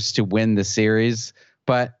Lakers to win the series,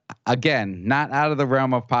 but again, not out of the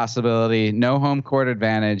realm of possibility. No home court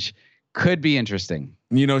advantage could be interesting.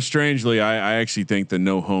 Strangely, I actually think the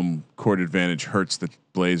no home court advantage hurts the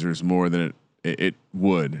Blazers more than it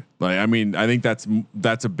would. Like, I mean, I think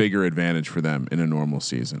that's a bigger advantage for them in a normal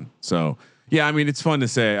season. So yeah, I mean, it's fun to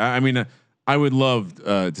say. I would love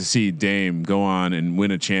to see Dame go on and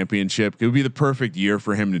win a championship. It would be the perfect year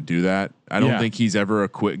for him to do that. I don't think he's ever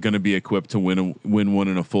going to be equipped to win one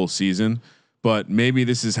in a full season, but maybe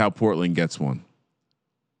this is how Portland gets one.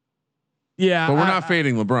 Yeah, but we're not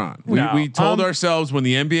fading LeBron. We told ourselves when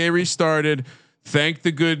the NBA restarted, thank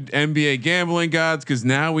the good NBA gambling gods, because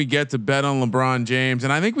now we get to bet on LeBron James,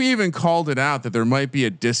 and I think we even called it out that there might be a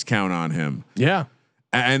discount on him. Yeah.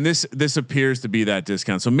 And this appears to be that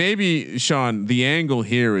discount. So maybe, Sean, the angle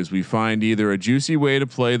here is we find either a juicy way to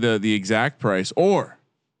play the exact price, or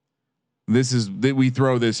we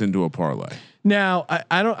throw this into a parlay. Now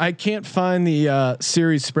I can't find the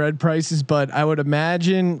series spread prices, but I would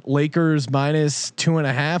imagine Lakers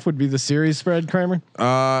 -2.5 would be the series spread, Kramer.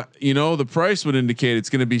 The price would indicate it's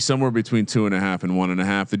going to be somewhere between 2.5 and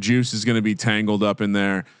 1.5. The juice is going to be tangled up in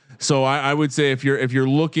there. So I would say if you're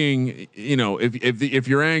looking, if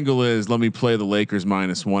your angle is let me play the Lakers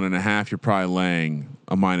 -1.5, you're probably laying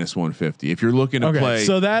a -150. If you're looking to play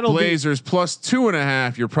Blazers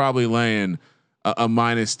 +2.5, you're probably laying a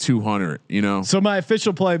 -200. So my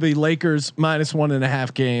official play be Lakers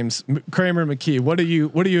 -1.5 games. Kramer, McKee, what are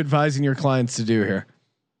you advising your clients to do here?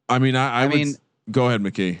 I mean, I mean, go ahead,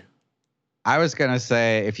 McKee. I was gonna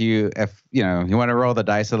say if you want to roll the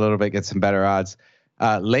dice a little bit, get some better odds.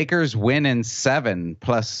 Lakers win in 7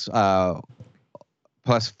 plus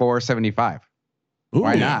 475.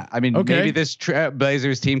 Why not? I mean, maybe this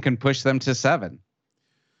Blazers team can push them to 7.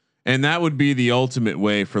 And that would be the ultimate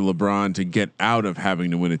way for LeBron to get out of having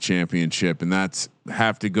to win a championship, and that's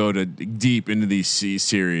have to go to deep into these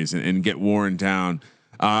series and get worn down.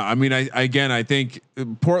 I think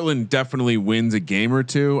Portland definitely wins a game or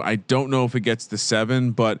two. I don't know if it gets to 7,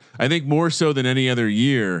 but I think more so than any other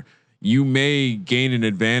year, you may gain an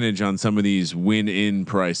advantage on some of these win-in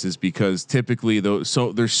prices because typically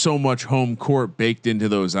there's so much home court baked into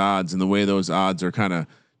those odds and the way those odds are kind of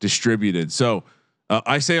distributed. So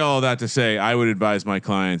I say all of that to say I would advise my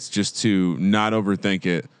clients just to not overthink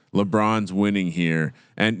it. LeBron's winning here.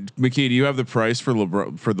 And McKee, do you have the price for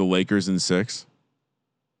LeBron for the Lakers in 6?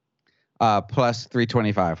 Plus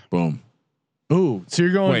 325. Boom. Ooh, so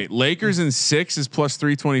you're going. Wait, Lakers in 6 is plus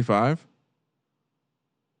 325.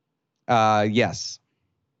 Yes.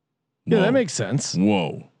 Yeah, Whoa. that makes sense.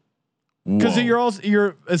 Whoa. Because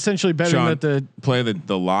you're essentially betting Sean, that the play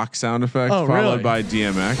the lock sound effect Oh, followed really? by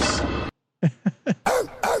DMX.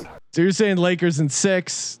 So you're saying Lakers in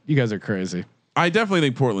 6? You guys are crazy. I definitely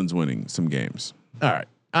think Portland's winning some games. All right,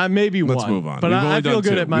 maybe Let's one. move on. But I feel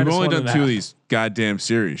good two. at minus We've only 1.5. done 2 of these goddamn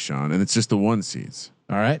series, Sean, and it's just the 1 seeds.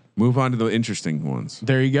 All right, Move on to the interesting ones.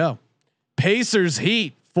 there you go. Pacers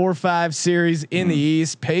Heat 4-5 series in the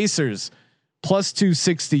East. Pacers plus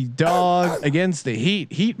 260 dog against the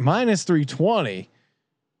Heat. Heat minus 320.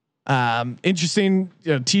 Interesting.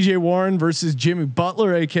 TJ Warren versus Jimmy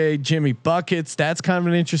Butler, aka Jimmy Buckets. That's kind of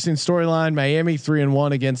an interesting storyline. Miami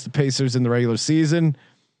 3-1 against the Pacers in the regular season.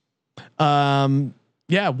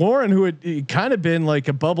 Yeah, Warren, who had kind of been like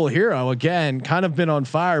a bubble hero again, kind of been on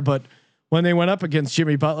fire, but when they went up against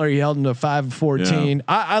Jimmy Butler, he held him to 5-14. Yeah.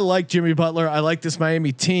 I like Jimmy Butler. I like this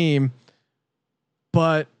Miami team,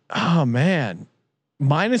 but oh man,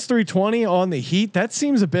 minus 320 on the Heat. That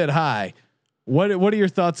seems a bit high. What are your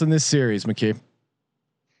thoughts on this series, McKee?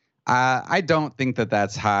 I don't think that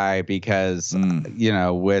that's high because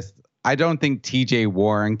I don't think TJ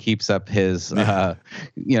Warren keeps up his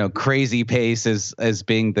crazy pace as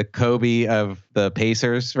being the Kobe of the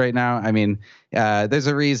Pacers right now. I mean, there's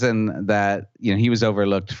a reason that he was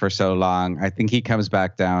overlooked for so long. I think he comes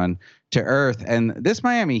back down to earth. And this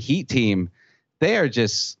Miami Heat team, they're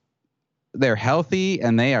healthy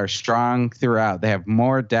and they are strong throughout. They have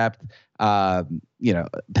more depth.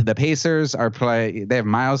 The Pacers they have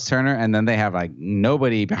Miles Turner, and then they have like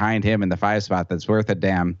nobody behind him in the 5 spot that's worth a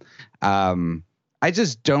damn. I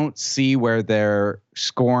just don't see where their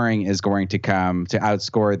scoring is going to come to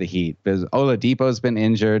outscore the Heat because Oladipo's been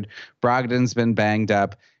injured, Brogdon's been banged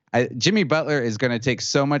up. Jimmy Butler is going to take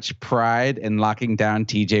so much pride in locking down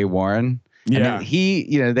TJ Warren. Yeah,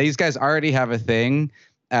 and these guys already have a thing.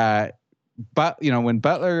 But when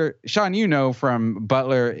Butler, Sean, from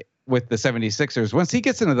Butler with the 76ers, once he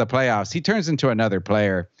gets into the playoffs, he turns into another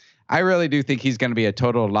player. I really do think he's going to be a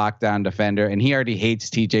total lockdown defender, and he already hates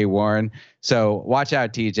TJ Warren. So watch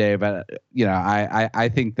out, TJ. But I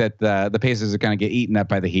think that the Pacers are going to get eaten up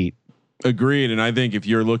by the Heat. Agreed. And I think if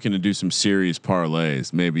you're looking to do some serious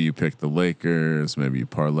parlays, maybe you pick the Lakers, maybe you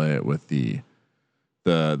parlay it with the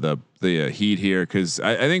Heat here, because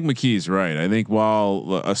I think McKee's right. I think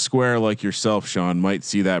while a square like yourself, Sean, might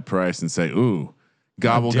see that price and say, "Ooh,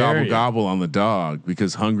 gobble gobble gobble on the dog,"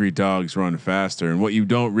 because hungry dogs run faster. And what you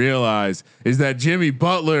don't realize is that Jimmy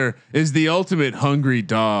Butler is the ultimate hungry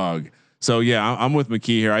dog. So yeah, I'm with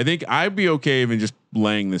McKee here. I think I'd be okay even just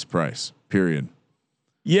laying this price. Period.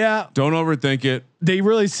 Yeah. Don't overthink it. They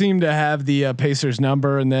really seem to have the Pacers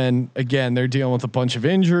number. And then again, they're dealing with a bunch of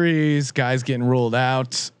injuries, guys getting ruled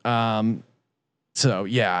out. So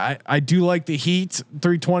yeah, I do like the Heat.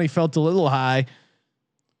 320 felt a little high,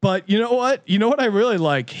 but you know what I really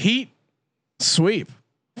like? Heat sweep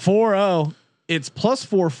 4-0. It's plus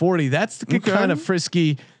 440. That's the kind of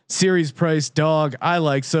frisky series price dog I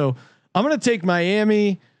like. So I'm going to take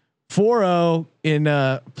Miami 4-0 in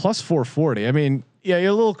plus 440. I mean, yeah,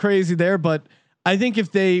 you're a little crazy there, but I think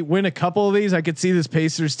if they win a couple of these, I could see this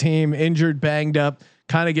Pacers team injured, banged up,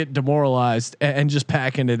 kind of get demoralized and just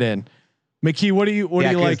packing it in. McKee, what do you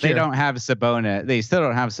like? They don't have Sabonis. They still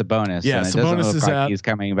don't have Sabonis. Yeah, and it Sabonis doesn't look is like out. He's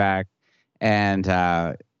coming back. And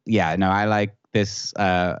I like this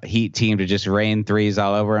Heat team to just rain threes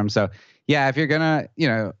all over him. So yeah, if you're gonna,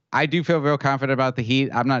 I do feel real confident about the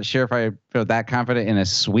Heat. I'm not sure if I feel that confident in a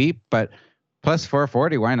sweep, but plus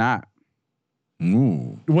 440, why not?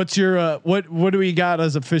 Ooh. What's your what do we got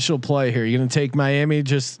as official play here? You gonna take Miami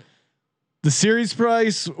just the series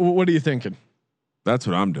price? What are you thinking? That's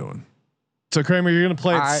what I'm doing. So Kramer, you're gonna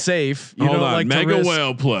play it safe. You Hold don't on, like mega to risk.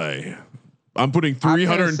 whale play. I'm putting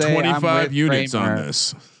 325 units on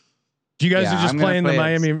this. You guys Yeah, are just I'm gonna playing the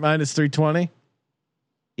play it. Miami minus 320.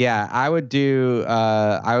 Yeah, I would do.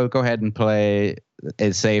 I would go ahead and play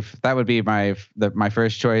it safe. That would be my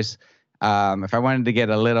first choice. If I wanted to get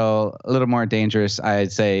a little more dangerous,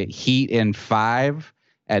 I'd say Heat in 5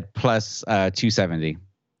 at plus 270.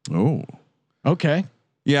 Oh, Okay.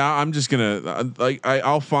 yeah. I'm just gonna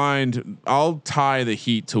I'll tie the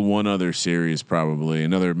Heat to one other series, probably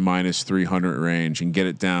another minus 300 range, and get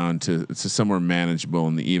it down to somewhere manageable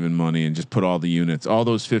in the even money, and just put all the units, all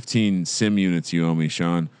those 15 sim units you owe me,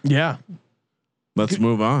 Sean. Yeah. Let's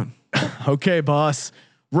move on. Okay, boss.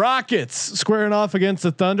 Rockets squaring off against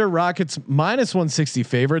the Thunder. Rockets -160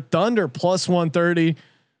 favorite. Thunder +130.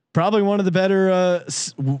 Probably one of the better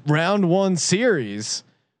round one series.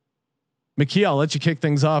 McKee, I'll let you kick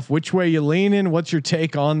things off. Which way you leaning? What's your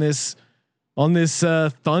take on this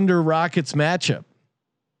Thunder Rockets matchup?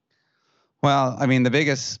 Well, I mean, the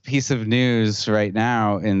biggest piece of news right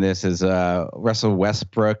now in this is Russell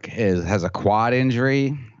Westbrook has a quad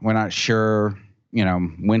injury. We're not sure,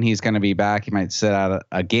 when he's going to be back. He might sit out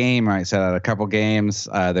a game, might sit out a couple games.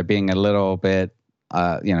 They're being a little bit,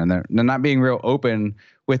 they're not being real open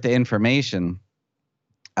with the information.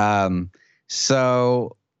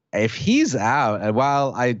 So if he's out,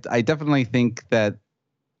 while I definitely think that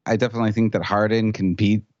Harden can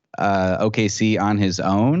beat OKC on his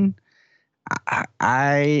own.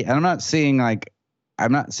 I'm not seeing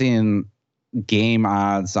game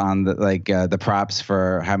odds on the props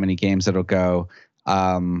for how many games it'll go.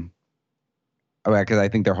 Because I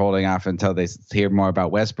think they're holding off until they hear more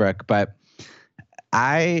about Westbrook. But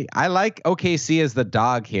I like OKC as the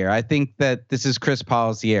dog here. I think that this is Chris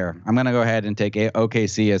Paul's year. I'm gonna go ahead and take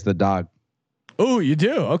OKC as the dog. Oh, you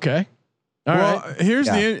do? Okay. All right.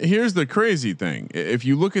 Here's the crazy thing. If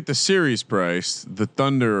you look at the series price, the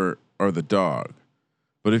Thunder are the dog.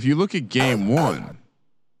 But if you look at game one,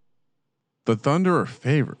 the Thunder are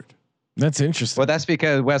favored. That's interesting. Well, that's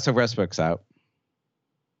because Westbrook's out.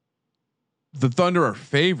 The Thunder are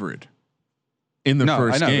favored in the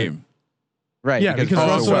first game. Right. Yeah, because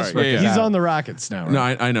Russell Westbrook, he's on the Rockets now.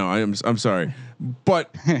 Right? No, I know. I'm sorry.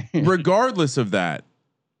 But regardless of that,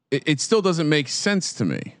 it still doesn't make sense to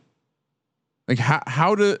me. Like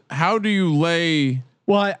how do you lay?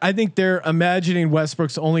 Well, I think they're imagining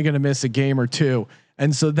Westbrook's only going to miss a game or two,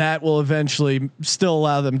 and so that will eventually still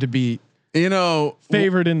allow them to be,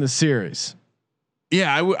 favored in the series.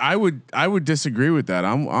 Yeah, I would disagree with that.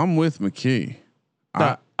 I'm with McKee.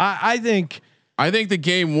 I think the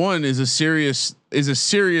game one is a serious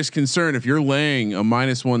concern if you're laying a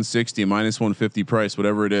 -160, -150 price,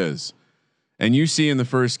 whatever it is, and you see in the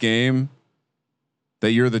first game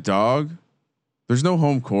that you're the dog. There's no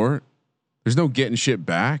home court. There's no getting shit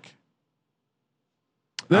back.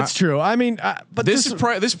 That's true. I mean, but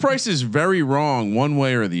this price is very wrong one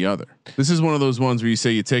way or the other. This is one of those ones where you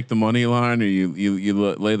say you take the money line or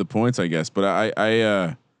you lay the points, I guess. But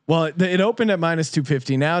well, it opened at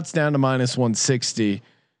 -250. Now it's down to -160.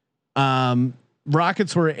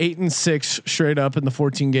 Rockets were 8-6 straight up in the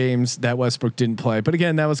 14 games that Westbrook didn't play. But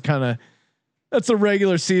again, that's a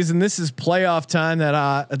regular season. This is playoff time.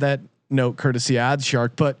 That note courtesy Odds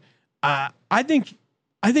Shark. But I think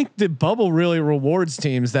the bubble really rewards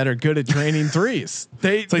teams that are good at draining threes.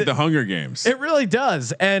 It's like the Hunger Games. It really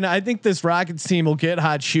does. And I think this Rockets team will get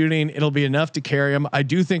hot shooting. It'll be enough to carry them. I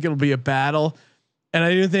do think it'll be a battle. And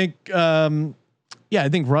I do think, I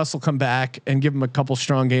think Russ will come back and give him a couple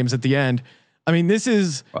strong games at the end. I mean,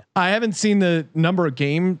 I haven't seen the number of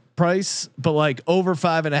game price, but like over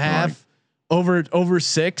 5.5, over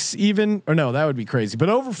 6 even, or no, that would be crazy. But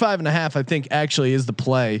over 5.5, I think actually is the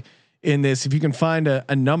play in this. If you can find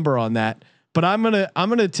a number on that, but I'm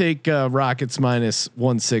gonna take Rockets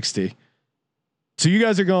 -160. So you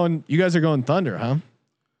guys are going Thunder, huh?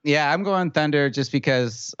 Yeah, I'm going Thunder just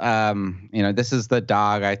because this is the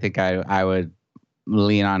dog. I think I would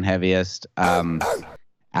lean on heaviest. With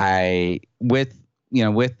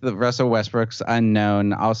the Russell Westbrook's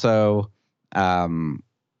unknown. Also,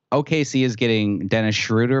 OKC is getting Dennis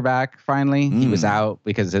Schroeder back finally. He was out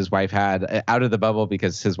because his wife had out of the bubble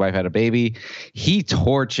because his wife had a baby. He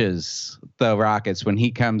torches the Rockets when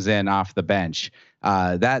he comes in off the bench.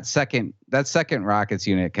 That second Rockets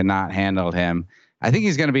unit cannot handle him. I think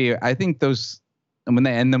he's going to be. I think those when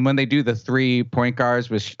they do the 3 point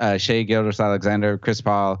guards with Shai Gilgeous-Alexander, Chris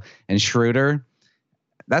Paul, and Schroeder,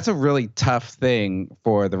 that's a really tough thing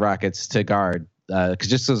for the Rockets to guard. Because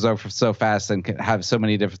just so fast and have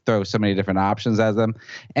throw so many different options as them,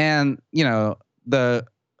 and the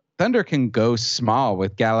Thunder can go small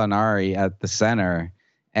with Gallinari at the center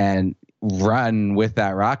and run with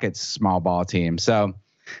that Rockets small ball team. So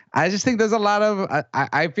I just think there's a lot of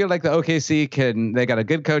I feel like the OKC they got a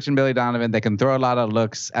good coach in Billy Donovan. They can throw a lot of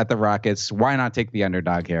looks at the Rockets. Why not take the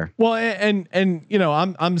underdog here? Well, and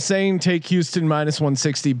I'm saying take Houston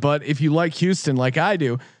 -160, but if you like Houston like I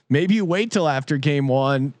do, maybe you wait till after game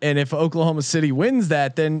one, and if Oklahoma City wins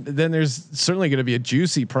that, then there's certainly going to be a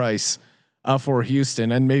juicy price for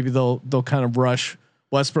Houston, and maybe they'll kind of rush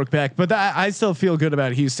Westbrook back. But I still feel good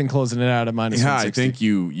about Houston closing it out at -160. Yeah, I think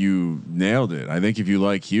you nailed it. I think if you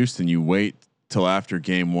like Houston, you wait till after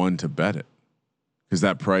game one to bet it, because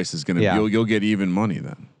that price is going to you'll get even money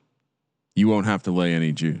then. You won't have to lay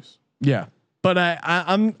any juice. Yeah. but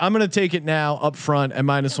I'm going to take it now up front at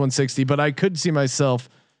 -160. But I could see myself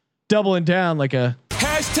doubling down like a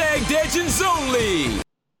 #Legends Only.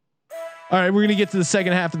 All right, we're going to get to the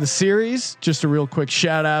second half of the series. Just a real quick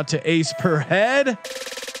shout out to Ace Per Head.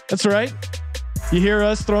 That's right. You hear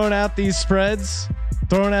us throwing out these spreads,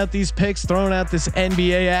 throwing out these picks, throwing out this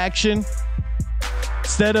NBA action.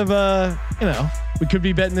 Instead of, we could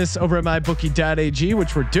be betting this over at mybookie.ag,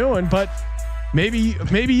 which we're doing, but maybe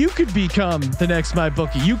you could become the next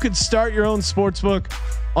MyBookie. You could start your own sports book.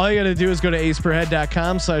 All you got to do is go to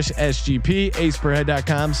aceperhead.com/SGP,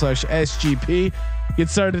 aceperhead.com/SGP. Get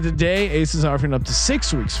started today. Ace is offering up to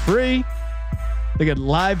 6 weeks free. They got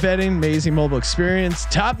live betting, amazing mobile experience,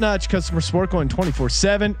 top-notch customer support going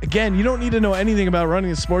 24/7. Again, you don't need to know anything about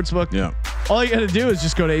running a sports book. Yeah. All you got to do is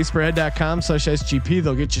just go to aceperhead.com/SGP.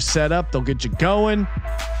 They'll get you set up. They'll get you going.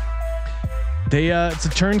 It's a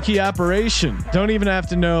turnkey operation. Don't even have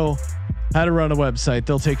to know how to run a website.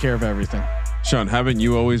 They'll take care of everything. Sean, haven't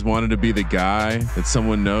you always wanted to be the guy that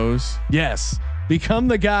someone knows? Yes. Become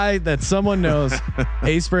the guy that someone knows.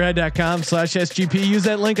 aceperhead.com/SGP. Use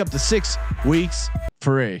that link up to 6 weeks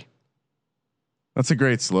free. That's a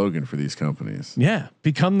great slogan for these companies. Yeah.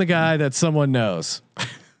 Become the guy that someone knows.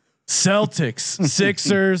 Celtics,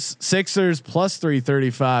 Sixers plus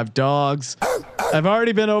 335 dogs. I've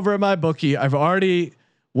already been over at MyBookie. I've already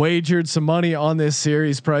wagered some money on this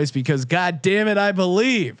series price because God damn it, I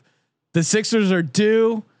believe the Sixers are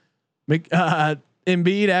due.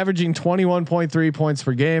 Embiid averaging 21.3 points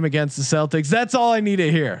per game against the Celtics. That's all I need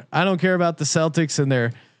to hear. I don't care about the Celtics and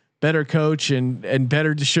their better coach and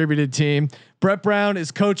better distributed team. Brett Brown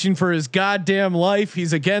is coaching for his goddamn life.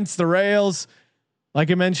 He's against the rails.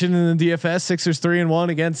 Like I mentioned in the DFS, Sixers 3-1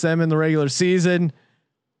 against them in the regular season.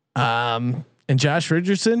 And Josh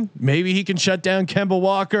Richardson, maybe he can shut down Kemba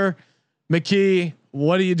Walker. McKee,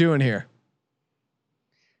 what are you doing here?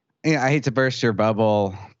 Yeah, I hate to burst your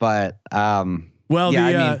bubble, but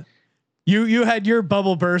you had your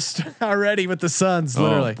bubble burst already with the Suns.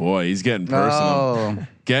 Literally, oh boy, he's getting personal.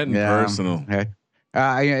 Personal. Okay.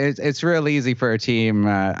 It's real easy for a team.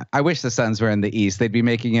 I wish the Suns were in the East. They'd be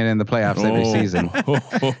making it in the playoffs every season.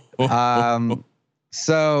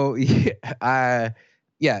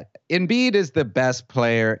 Embiid is the best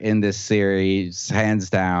player in this series, hands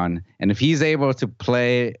down. And if he's able to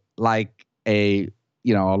play like a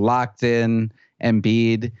locked in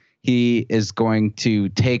Embiid, he is going to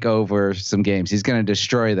take over some games. He's going to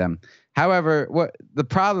destroy them. However, what the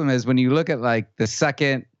problem is when you look at like the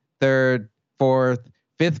second, third, fourth,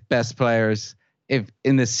 fifth best players, if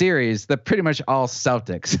in the series, they're pretty much all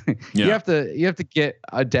Celtics. Yeah. You have to get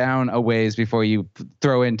down a ways before you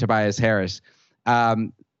throw in Tobias Harris.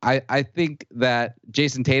 I think that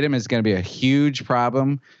Jason Tatum is going to be a huge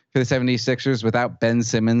problem for the 76ers without Ben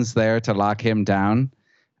Simmons there to lock him down.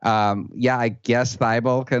 I guess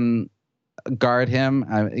Thibault can guard him.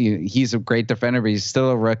 He's a great defender, but he's still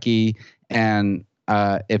a rookie. And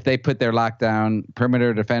if they put their lockdown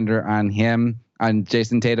perimeter defender on him, on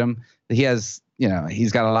Jason Tatum, he's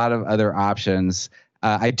got a lot of other options.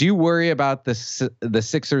 I do worry about the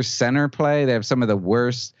Sixers center play. They have some of the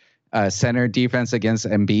worst center defense against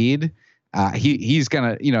Embiid. He's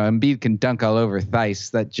gonna, Embiid can dunk all over Theis,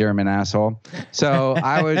 that German asshole. So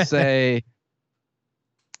I would say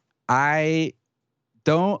I'm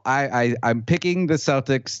picking the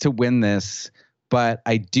Celtics to win this, but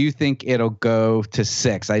I do think it'll go to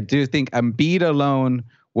 6. I do think Embiid alone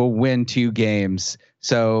will win 2 games.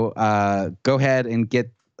 So go ahead and get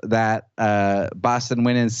that Boston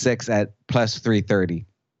win in 6 at plus 330.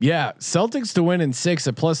 Yeah, Celtics to win in 6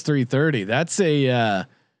 at plus 330. That's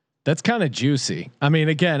kind of juicy. I mean,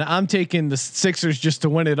 again, I'm taking the Sixers just to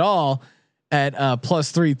win it all at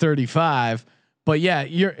plus 335. But yeah,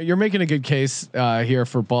 you're making a good case here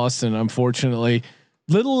for Boston. Unfortunately,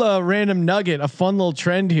 little random nugget, a fun little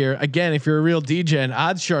trend here. Again, if you're a real DJ, and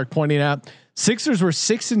Odds Shark pointing out, Sixers were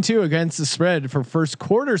 6-2 against the spread for first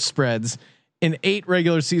quarter spreads in 8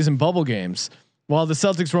 regular season bubble games, while the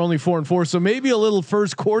Celtics were only 4-4. So maybe a little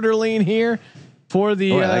first quarter lean here for the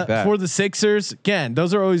for the Sixers. Again,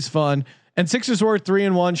 those are always fun. And Sixers were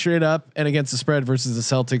 3-1 straight up and against the spread versus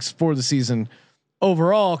the Celtics for the season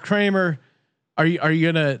overall. Kramer, are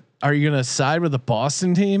you gonna side with the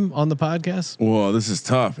Boston team on the podcast? Well, this is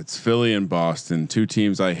tough. It's Philly and Boston, 2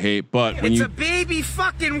 teams I hate. But when It's a baby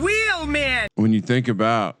fucking wheel, man. When you think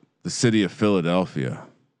about the city of Philadelphia,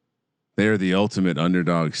 they are the ultimate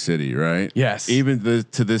underdog city, right? Yes. Even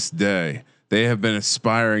to this day, they have been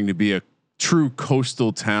aspiring to be a true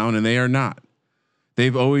coastal town, and they are not.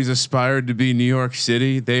 They've always aspired to be New York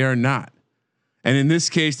City. They are not. And in this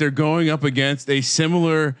case, they're going up against a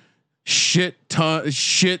similar shit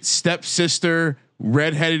stepsister,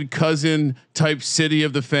 redheaded cousin type city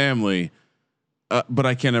of the family. But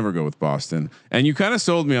I can't ever go with Boston. And you kind of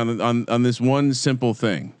sold me on this one simple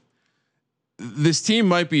thing. This team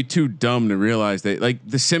might be too dumb to realize that, like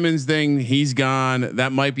the Simmons thing, he's gone.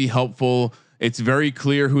 That might be helpful. It's very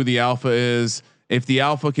clear who the alpha is. If the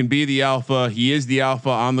alpha can be the alpha, he is the alpha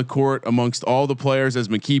on the court amongst all the players, as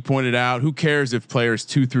McKee pointed out. Who cares if players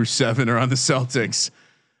 2 through 7 are on the Celtics?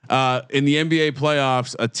 In the NBA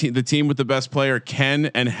playoffs, the team with the best player can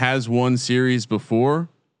and has won series before.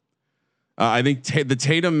 I think the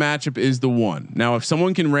Tatum matchup is the one. Now, if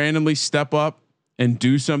someone can randomly step up and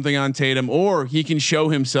do something on Tatum, or he can show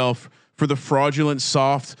himself for the fraudulent,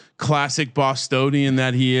 soft, classic Bostonian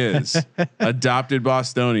that he is, adopted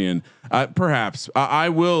Bostonian, perhaps I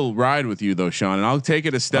will ride with you though, Sean, and I'll take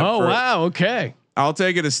it a step. Oh, wow. Okay. I'll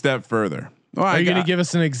take it a step further. Well, Are you going to give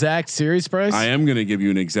us an exact series price? I am going to give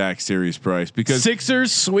you an exact series price because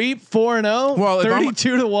Sixers sweep 4-0. Well,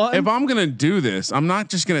 32-1. If I'm going to do this, I'm not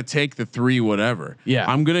just going to take the 3 whatever. Yeah.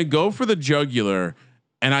 I'm going to go for the jugular,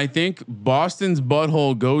 and I think Boston's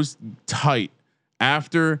butthole goes tight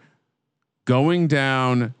after going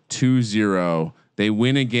down 2-0. They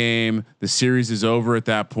win a game. The series is over at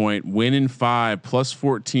that point. Win in 5 plus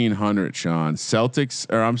 1,400. Sean, Sixers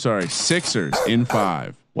in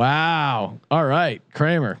 5. Wow. All right,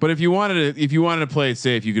 Kramer. But if you wanted to play it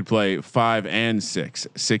safe, you could play 5 and 6.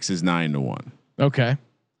 6 is 9-1. Okay.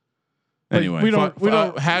 Anyway, we don't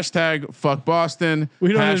hashtag fuck Boston.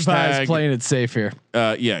 We don't hashtag, advise playing it safe here.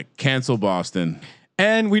 Yeah, cancel Boston.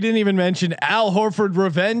 And we didn't even mention Al Horford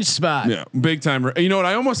revenge spot. Yeah, big time. You know what?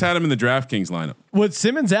 I almost had him in the DraftKings lineup. With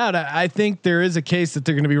Simmons out, I think there is a case that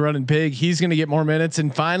they're going to be running big. He's going to get more minutes,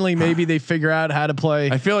 and finally, maybe they figure out how to play.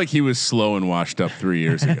 I feel like he was slow and washed up 3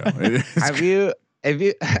 years ago. Have you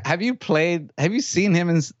seen him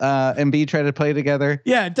and Embiid try to play together?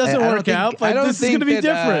 Yeah, it doesn't work out, but this is going to be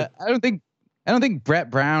different. I don't think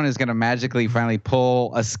Brett Brown is going to magically finally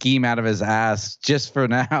pull a scheme out of his ass just for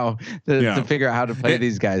now to figure out how to play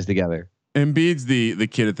these guys together. Embiid's the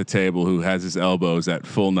kid at the table who has his elbows at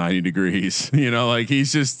full 90 degrees. You know, like he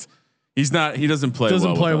doesn't play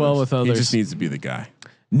well with others. He just needs to be the guy.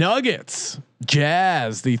 Nuggets,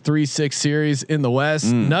 Jazz, the 3-6 series in the West.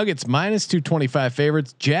 Nuggets minus 225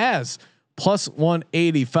 favorites. Jazz plus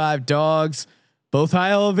 185 dogs. Both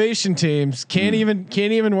high elevation teams can't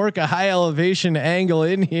even work a high elevation angle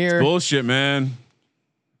in here. It's bullshit, man.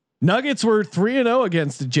 Nuggets were 3-0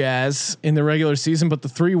 against the Jazz in the regular season, but the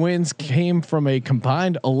 3 wins came from a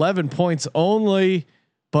combined 11 points only.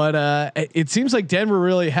 But it seems like Denver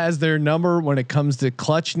really has their number when it comes to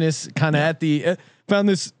clutchness. Kind of at the found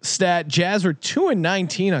this stat: Jazz were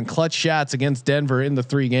 2-19 on clutch shots against Denver in the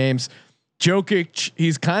 3 games. Jokic,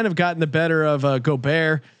 he's kind of gotten the better of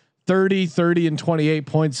Gobert. 30 and 28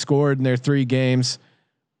 points scored in their 3 games.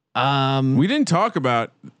 We didn't talk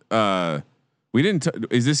about.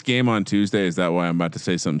 Is this game on Tuesday? Is that why I'm about to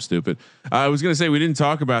say something stupid? I was going to say we didn't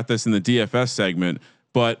talk about this in the DFS segment,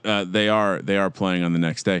 but they are playing on the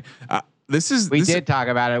next day. We did talk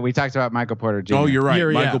about it. We talked about Michael Porter Jr. Oh, you're right,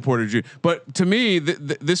 Michael Porter Jr. But to me,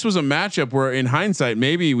 this was a matchup where, in hindsight,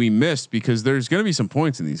 maybe we missed because there's going to be some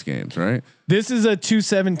points in these games, right? This is a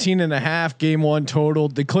 217.5 game 1 total.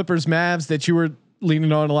 The Clippers Mavs that you were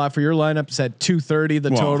leaning on a lot for your lineup said 230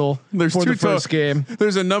 the total for the first game.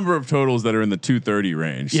 There's a number of totals that are in the 230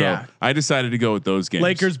 range. So I decided to go with those games.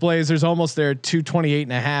 Lakers Blazers almost there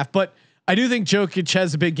 228.5, but I do think Jokic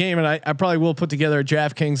has a big game, and I probably will put together a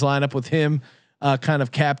DraftKings lineup with him kind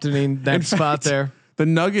of captaining that spot there. The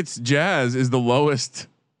Nuggets Jazz is the lowest.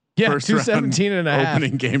 Yeah, 217.5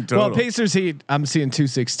 opening game total. Well, Pacers Heat, I'm seeing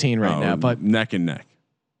 216 right now, but neck and neck.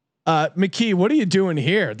 McKee, what are you doing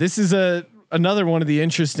here? This is another one of the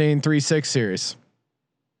interesting 3-6 series.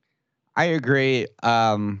 I agree.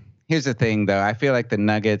 Here's the thing, though. I feel like the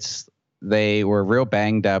Nuggets, they were real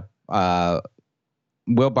banged up.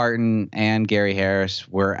 Will Barton and Gary Harris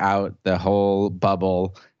were out the whole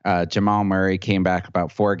bubble. Jamal Murray came back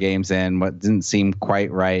about 4 games in, what didn't seem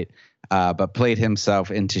quite right, but played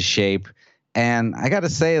himself into shape. And I got to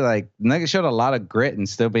say, like, Nuggets showed a lot of grit and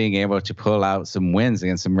still being able to pull out some wins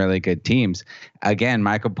against some really good teams. Again,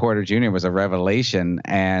 Michael Porter Jr. was a revelation,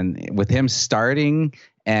 and with him starting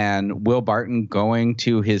and Will Barton going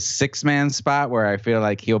to his 6-man spot where I feel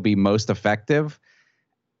like he'll be most effective,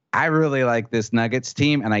 I really like this Nuggets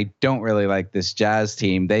team, and I don't really like this Jazz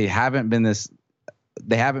team. They haven't been the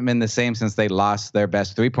same since they lost their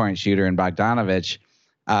best 3-point shooter in Bogdanovich.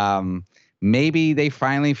 Maybe they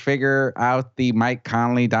finally figure out the Mike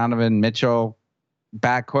Conley, Donovan Mitchell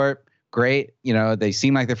backcourt, great. You know, they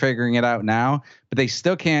seem like they're figuring it out now, but they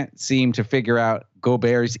still can't seem to figure out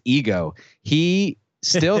Gobert's ego. He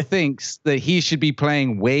still thinks that he should be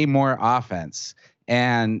playing way more offense,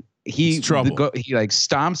 and he like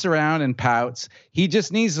stomps around and pouts. He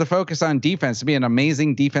just needs to focus on defense to be an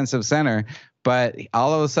amazing defensive center. But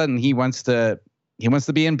all of a sudden, he wants to be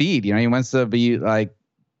Embiid. You know, he wants to be like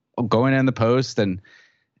going in the post, and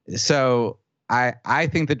so I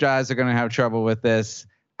think the Jazz are going to have trouble with this.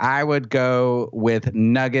 I would go with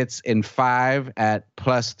Nuggets in 5 at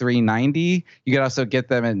plus 390. You could also get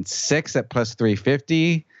them in 6 at plus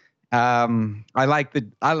 350. I like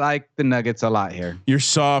the Nuggets a lot here. You're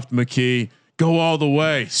soft, McKee. Go all the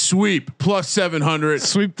way. Sweep plus 700.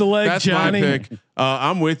 Sweep the leg, That's Johnny. my pick.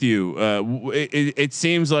 I'm with you. It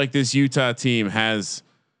seems like this Utah team has,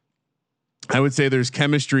 I would say there's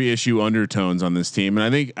chemistry issue undertones on this team.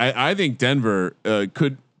 And I think Denver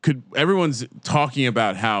could everyone's talking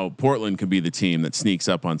about how Portland could be the team that sneaks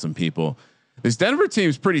up on some people. This Denver team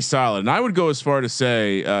is pretty solid. And I would go as far to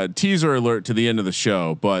say teaser alert to the end of the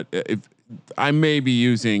show, but if I may be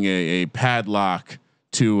using a padlock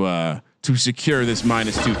to secure this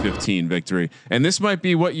minus 215 victory. And this might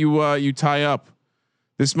be what you tie up.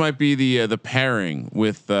 This might be the pairing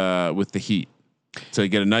with the Heat to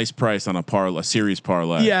get a nice price on a series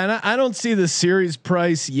parlay. Yeah, and I don't see the series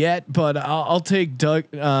price yet, but I'll take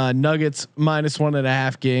Nuggets minus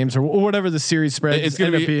 1.5 games or whatever the series spread. It's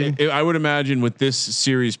going to be. I would imagine with this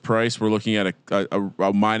series price, we're looking at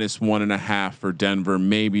a minus 1.5 for Denver.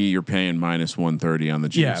 Maybe you're paying minus 130 on the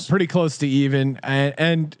juice. Yeah, pretty close to even,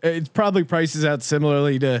 and it probably prices out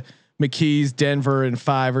similarly to McKee's Denver in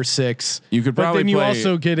 5 or 6. You could probably, but then you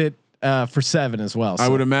also get it for 7 as well. So. I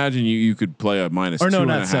would imagine you could play a minus. Or no, 2.5.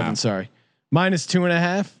 not 7. Sorry, minus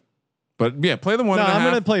 2.5. But yeah, play the 1.5. No, I'm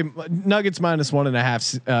going to play Nuggets minus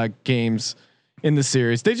 1.5 games in the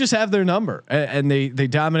series. They just have their number and they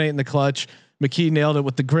dominate in the clutch. McKee nailed it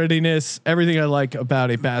with the grittiness, everything I like about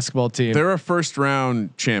a basketball team. They're a first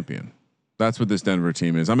round champion. That's what this Denver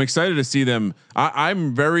team is. I'm excited to see them.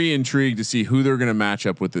 I'm very intrigued to see who they're going to match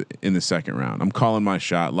up with in the second round. I'm calling my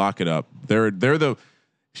shot. Lock it up. They're the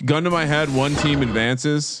gun to my head. One team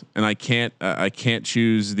advances, and I can't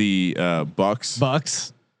choose the Bucks.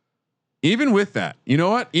 Bucks. Even with that, you know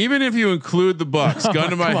what? Even if you include the Bucks, gun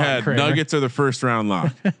to my head, Kramer. Nuggets are the first round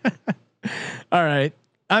lock. All right.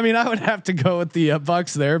 I mean, I would have to go with the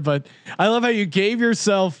Bucks there, but I love how you gave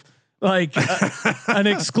yourself like an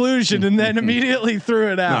exclusion and then immediately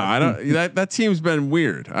threw it out. No, I don't. That team's been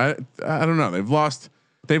weird. I don't know.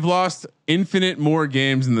 They've lost infinite more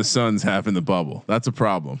games than the Suns have in the bubble. That's a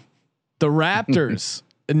problem. The Raptors,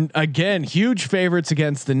 and again, huge favorites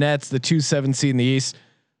against the Nets, the 2-7 seed in the East.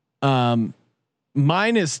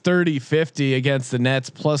 Minus 30-50 against the Nets,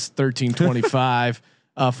 plus 1325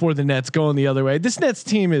 for the Nets going the other way. This Nets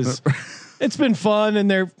team it's been fun, and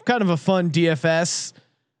they're kind of a fun DFS.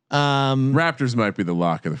 Raptors might be the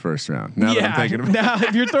lock of the first round. Now that I'm thinking about now,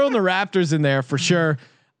 if you're throwing the Raptors in there for sure.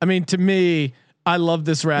 I mean, to me, I love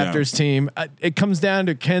this Raptors team. It comes down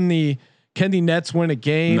to can the Nets win a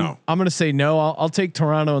game? No. I'm going to say no. I'll take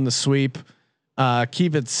Toronto in the sweep.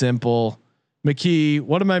 Keep it simple. McKee,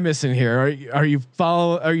 what am I missing here? Are you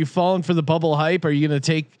falling for the bubble hype? Are you going to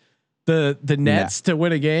take the Nets to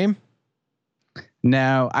win a game?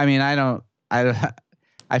 No, I mean,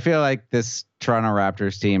 I feel like this Toronto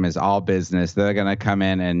Raptors team is all business. They're going to come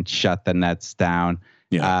in and shut the Nets down.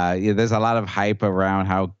 Yeah. There's a lot of hype around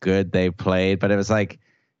how good they played, but it was like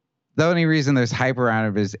the only reason there's hype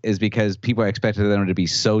around it is because people expected them to be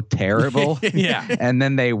so terrible. Yeah. And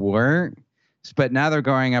then they weren't. But now they're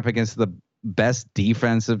going up against the best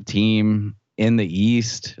defensive team in the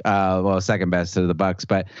East. Well, second best to the Bucks,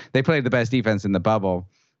 but they played the best defense in the bubble.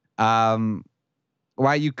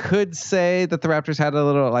 While you could say that the Raptors had a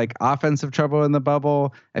little like offensive trouble in the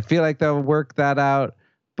bubble, I feel like they'll work that out.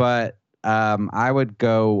 But I would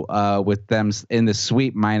go with them in the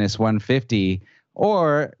sweep minus 150,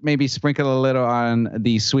 or maybe sprinkle a little on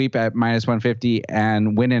the sweep at minus 150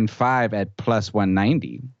 and win in 5 at plus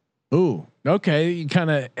 190. Ooh, okay. You kind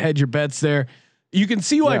of had your bets there. You can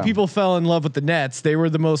see why people fell in love with the Nets. They were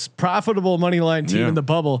the most profitable money line team in the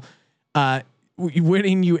bubble.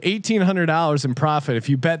 Winning you $1,800 in profit if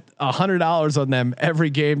you bet $100 on them every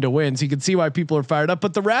game to win. So you can see why people are fired up.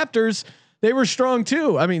 But the Raptors, they were strong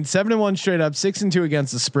too. I mean, 7-1 straight up, 6-2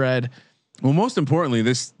 against the spread. Well, most importantly,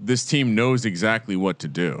 this team knows exactly what to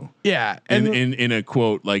do. Yeah, and in a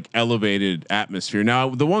quote like elevated atmosphere. Now,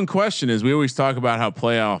 the one question is, we always talk about how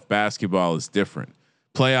playoff basketball is different.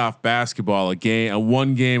 Playoff basketball, a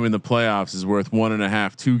one game in the playoffs is worth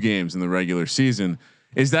 1.5, 2 games in the regular season.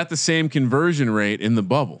 Is that the same conversion rate in the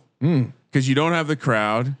bubble? because you don't have the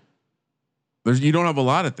crowd. You don't have a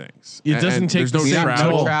lot of things. It doesn't take there's the no same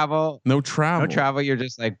travel. toll. No travel. No travel. You're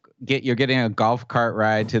just like you're getting a golf cart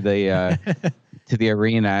ride to the to the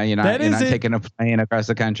arena. You're not taking a plane across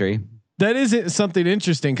the country. That isn't something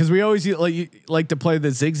interesting because we always like to play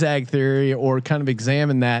the zigzag theory or kind of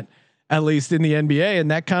examine that, at least in the NBA,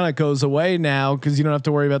 and that kind of goes away now because you don't have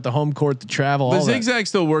to worry about the home court, the travel. The zigzag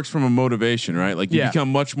still works from a motivation, right? Like you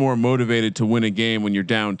become much more motivated to win a game when you're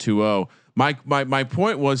down 2-0. My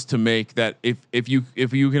point was to make that if you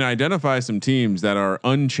can identify some teams that are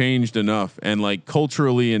unchanged enough and like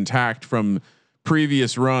culturally intact from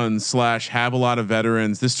previous runs / have a lot of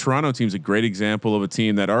veterans. This Toronto team's a great example of a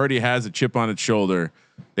team that already has a chip on its shoulder.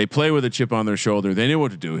 They play with a chip on their shoulder. They know what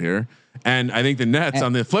to do here. And I think the Nets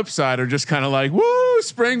on the flip side are just kind of like, woo,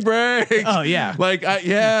 spring break. Oh yeah. Like,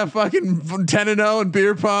 fucking 10-0 and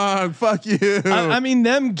beer pong. Fuck you. I mean,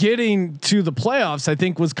 them getting to the playoffs, I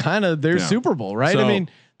think was kind of their Super Bowl, right? So, I mean,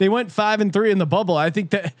 they went 5-3 in the bubble. I think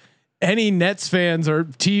that any Nets fans or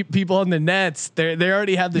people on the Nets, they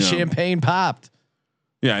already have the champagne popped.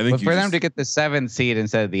 Yeah, I think but for them to get the 7th seed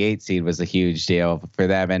instead of the 8th seed was a huge deal for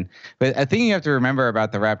them. But I think you have to remember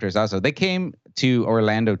about the Raptors also. They came to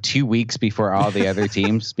Orlando 2 weeks before all the other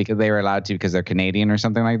teams because they were allowed to because they're Canadian or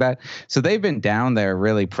something like that. So they've been down there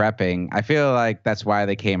really prepping. I feel like that's why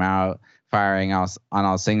they came out firing on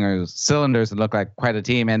all cylinders and look like quite a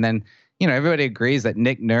team. And then, everybody agrees that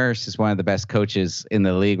Nick Nurse is one of the best coaches in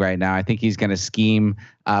the league right now. I think he's going to scheme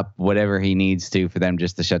up whatever he needs to for them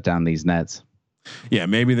just to shut down these Nets. Yeah,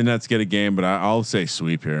 maybe the Nets get a game, but I'll say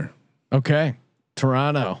sweep here. Okay,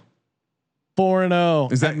 Toronto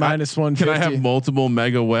 4-0. Is that -150? Can I have multiple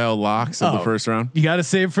mega whale locks in the first round? You got to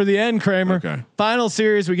save for the end, Kramer. Okay. Final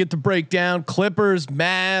series we get to break down: Clippers,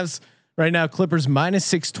 Mavs. Right now, Clippers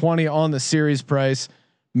 -620 on the series price.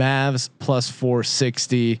 Mavs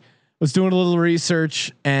 +460. Was doing a little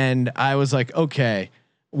research and I was like, okay,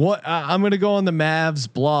 what? I'm gonna go on the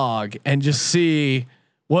Mavs blog and just see.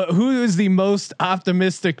 Who is the most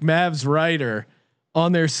optimistic Mavs writer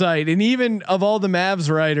on their site? And even of all the Mavs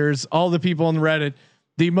writers, all the people on Reddit,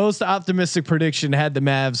 the most optimistic prediction had the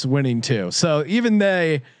Mavs winning too. So even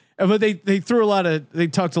but they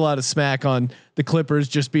talked a lot of smack on the Clippers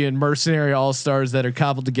just being mercenary all-stars that are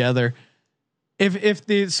cobbled together. If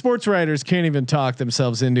the sports writers can't even talk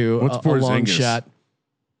themselves into a long shot.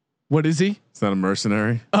 What is he? Is that a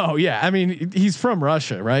mercenary? Oh yeah, I mean he's from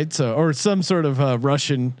Russia, right? So or some sort of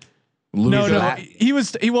Russian. No, he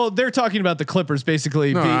was. Well, they're talking about the Clippers,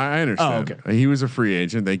 basically. No, I understand. Oh, okay. He was a free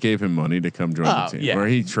agent. They gave him money to come join the team, or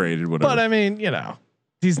he traded whatever. But I mean,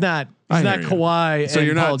 he's not Kawhi. So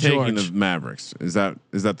you're Paul not taking George. the Mavericks. Is that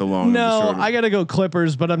the long? No, I got to go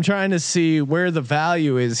Clippers, but I'm trying to see where the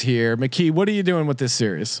value is here. McKee, what are you doing with this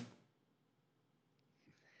series?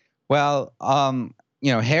 Well,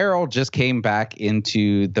 Harold just came back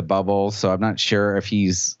into the bubble, so I'm not sure if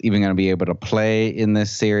he's even going to be able to play in this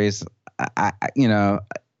series.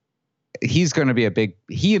 He's going to be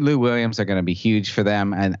he and Lou Williams are going to be huge for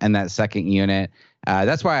them and that second unit.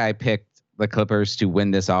 That's why I picked the Clippers to win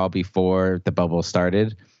this all before the bubble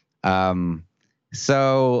started.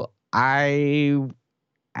 So I'm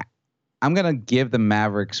going to give the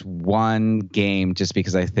Mavericks one game just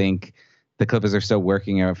because I think the Clippers are still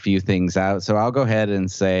working a few things out. So I'll go ahead and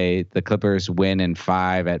say the Clippers win in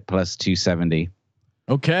 5 at +270.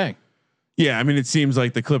 Okay. Yeah, I mean, it seems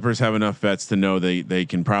like the Clippers have enough vets to know they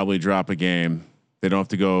can probably drop a game. They don't have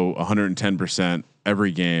to go 110%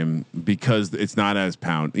 every game because it's not as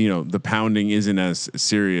the pounding isn't as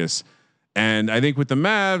serious. And I think with the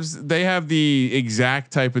Mavs, they have the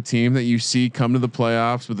exact type of team that you see come to the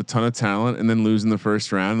playoffs with a ton of talent and then lose in the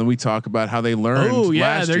first round. And then we talk about how they learned. Oh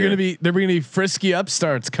yeah, they're going to be frisky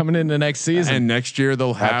upstarts coming into next season. And next year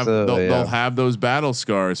they'll have they'll have those battle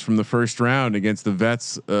scars from the first round against the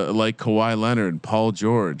vets like Kawhi Leonard, Paul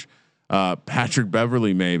George, Patrick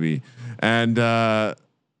Beverley maybe, and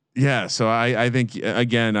so I think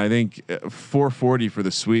 440 for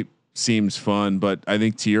the sweep seems fun, but I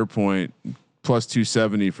think to your point,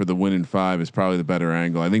 +270 for the win in 5 is probably the better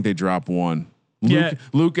angle. I think they drop one.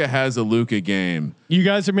 Luka has a Luka game. You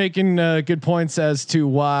guys are making good points as to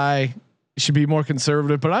why you should be more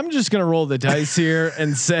conservative, but I'm just going to roll the dice here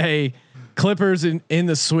and say Clippers in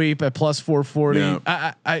the sweep at +440.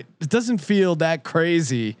 Yeah. It doesn't feel that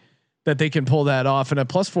crazy that they can pull that off, and at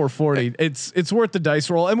 +440, it's worth the dice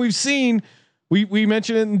roll. And we've seen. We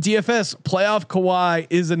mentioned it in DFS. Playoff Kawhi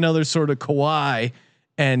is another sort of Kawhi,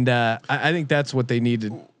 and I think that's what they need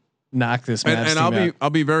to knock this match. And I'll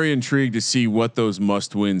be very intrigued to see what those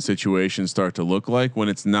must-win situations start to look like when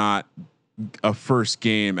it's not a first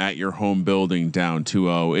game at your home building down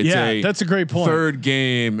 2-0. It's that's a great point. Third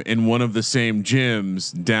game in one of the same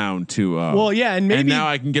gyms down 2-0. Well, yeah, and maybe now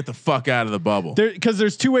I can get the fuck out of the bubble. Because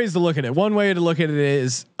there's two ways to look at it. One way to look at it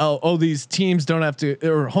is, these teams don't have to,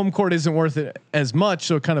 or home court isn't worth it as much,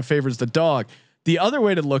 so it kind of favors the dog. The other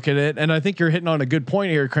way to look at it, and I think you're hitting on a good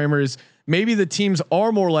point here, Kramer, is maybe the teams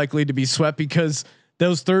are more likely to be swept because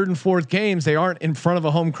those third and fourth games, they aren't in front of a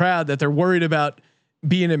home crowd that they're worried about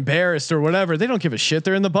being embarrassed or whatever. They don't give a shit.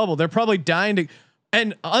 They're in the bubble. They're probably dying to.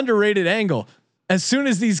 And underrated angle. As soon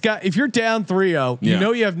as these guys, if you're down 3-0, you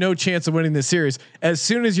know you have no chance of winning this series. As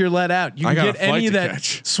soon as you're let out, you can get any of that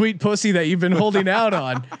sweet pussy that you've been holding out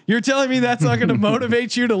on. You're telling me that's not going to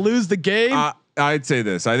motivate you to lose the game? I'd say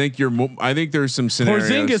this. I think there's some scenarios.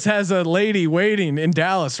 Porzingis has a lady waiting in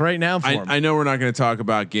Dallas right now for him. I know we're not going to talk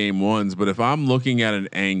about game ones, but if I'm looking at an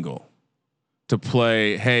angle to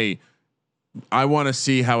play, hey, I want to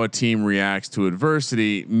see how a team reacts to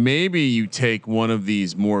adversity. Maybe you take one of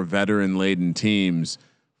these more veteran laden teams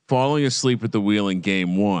falling asleep at the wheel in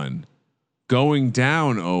game one, going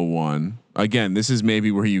down 0-1. Again, this is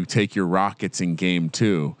maybe where you take your Rockets in game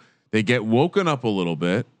two. They get woken up a little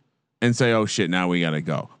bit and say, oh shit, now we got to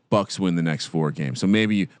go. Bucks win the next 4 games. So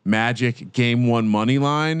maybe Magic game 1 money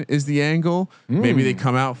line is the angle. Maybe they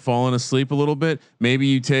come out falling asleep a little bit. Maybe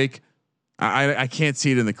you take, I can't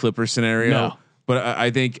see it in the Clippers scenario, but I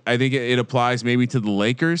think it applies maybe to the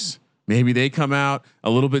Lakers. Maybe they come out a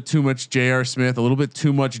little bit too much J.R. Smith, a little bit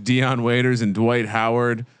too much Dion Waiters and Dwight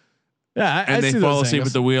Howard. Yeah, and they fall asleep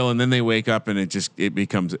at the wheel, and then they wake up, and it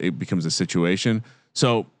becomes a situation.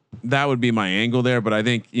 So that would be my angle there. But I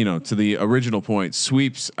think, to the original point,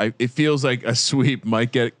 sweeps. It feels like a sweep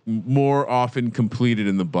might get more often completed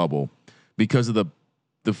in the bubble because of the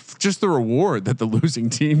reward that the losing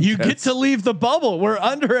team you gets. Get to leave the bubble. We're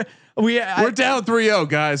down 3-0,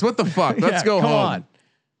 guys. What the fuck? Let's go home. On.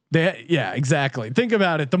 Exactly. Think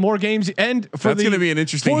about it. The more games, and that's going to be an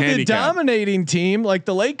interesting for handicap. The dominating team like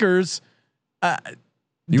the Lakers.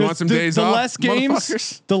 You want some days off?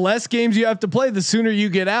 The less games you have to play, the sooner you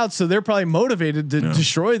get out. So they're probably motivated to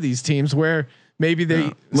destroy these teams where maybe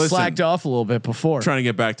they slacked off a little bit before. I'm trying to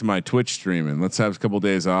get back to my Twitch streaming. Let's have a couple of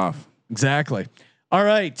days off. Exactly. All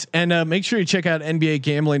right. And make sure you check out NBA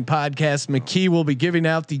Gambling Podcast. McKee will be giving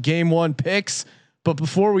out the game 1 picks. But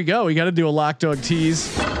before we go, we got to do a lock dog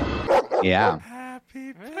tease. Yeah.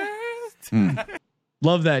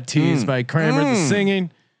 Love that tease by Kramer, the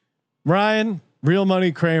singing. Ryan, real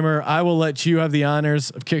money Kramer, I will let you have the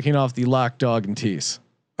honors of kicking off the lock dog and tease.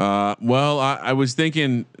 Well, I was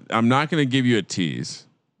thinking I'm not going to give you a tease.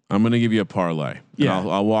 I'm going to give you a parlay. Yeah.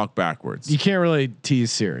 I'll walk backwards. You can't really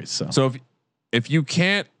tease series. So if you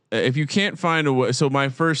can't find a way, so my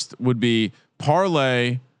first would be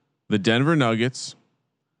parlay the Denver Nuggets.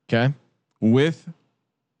 Okay. With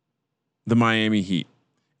the Miami Heat.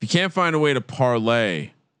 If you can't find a way to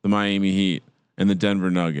parlay the Miami Heat and the Denver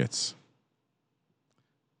Nuggets,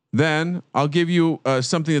 then I'll give you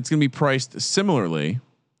something that's going to be priced similarly,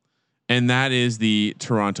 and that is the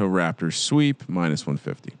Toronto Raptors sweep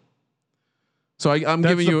 -150. So I'm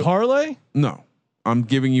giving you a parlay. No, I'm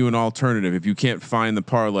giving you an alternative. If you can't find the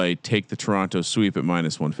parlay, take the Toronto sweep at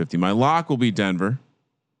 -150. My lock will be Denver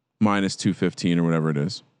 -215 or whatever it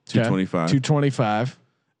is, 225. 225.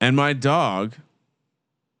 And my dog,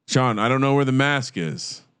 Sean, I don't know where the mask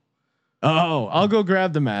is. Oh, I'll go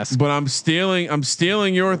grab the mask. But I'm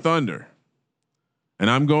stealing your thunder, and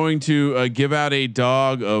I'm going to give out a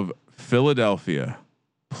dog of Philadelphia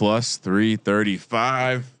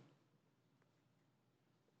 +335. If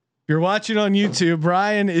you're watching on YouTube,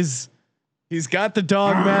 Ryan he's got the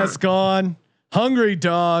dog mask on. Hungry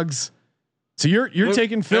dogs. So you're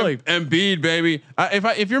taking Philly. Embiid, baby.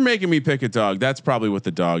 If you're making me pick a dog, that's probably what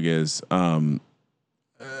the dog is.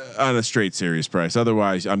 On a straight series price.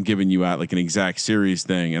 Otherwise, I'm giving you out like an exact series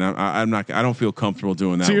thing, and I'm not. I don't feel comfortable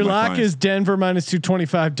doing that. So your lock is Denver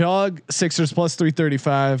 -225, dog Sixers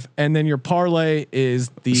 +335, and then your parlay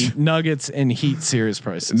is the Nuggets and Heat series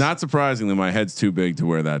prices. Not surprisingly, my head's too big to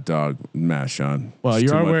wear that dog mask on. Well,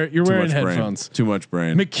 you're wearing headphones. Too much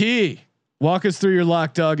brain. McKee, walk us through your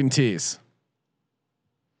lock, dog, and tease.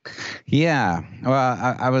 Yeah,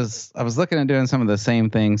 well, I was looking at doing some of the same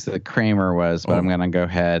things that Kramer was, but I'm gonna go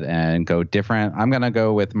ahead and go different. I'm gonna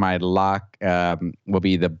go with my lock. Will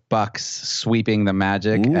be the Bucks sweeping the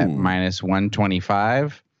Magic at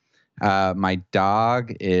 -125. My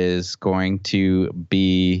dog is going to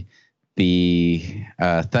be the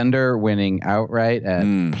Thunder winning outright at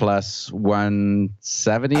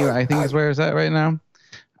 +170. I think is where is that right now.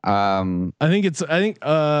 I think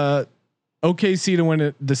OKC to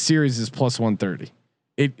win the series is +130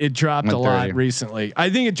 It dropped a lot recently. I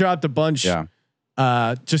think it dropped a bunch. Yeah.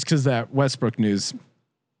 Just because that Westbrook news.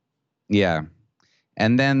 Yeah.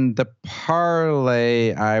 And then the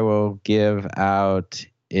parlay I will give out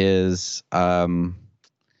is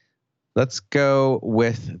let's go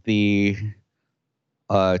with the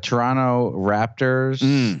Toronto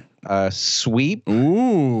Raptors sweep.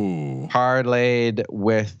 Ooh. Parlayed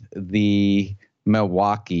with the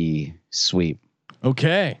Milwaukee sweep.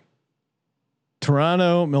 Okay.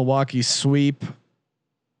 Toronto, Milwaukee sweep.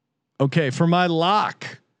 Okay, for my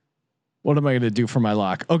lock. What am I going to do for my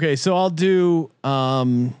lock? Okay, so I'll do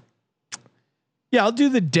I'll do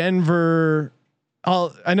the Denver.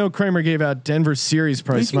 I know Kramer gave out Denver series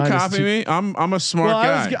price. You can copy me. I'm a smart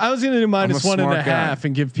guy. I was going to do minus 1.5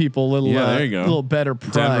 and give people a little there you go. little better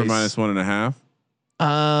price. Denver minus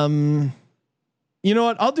 1.5. You know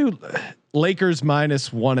what? I'll do Lakers minus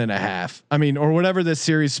 1.5. I mean, or whatever the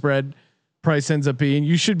series spread price ends up being.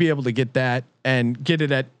 You should be able to get that and get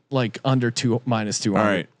it at like under minus 200. All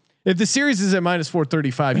right. If the series is at minus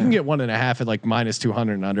 435, you can get 1.5 at like minus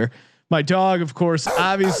 200 and under. My dog, of course,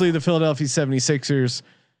 obviously the Philadelphia 76ers.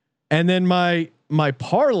 And then my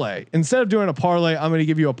parlay, instead of doing a parlay, I'm going to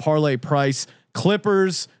give you a parlay price.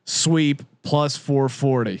 Clippers sweep plus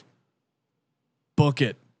 440. Book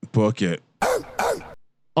it.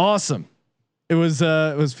 Awesome. It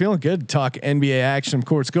was feeling good to talk NBA action. Of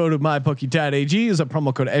course, go to mybookie.ag, use a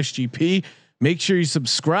promo code SGP. Make sure you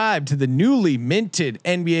subscribe to the newly minted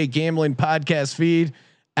NBA gambling podcast feed,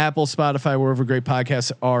 Apple, Spotify, wherever great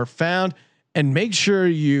podcasts are found, and make sure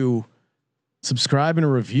you subscribe and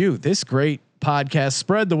review this great podcast.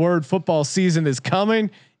 Spread the word. Football season is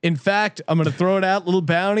coming. In fact, I'm going to throw it out, little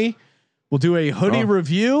bounty. We'll do a hoodie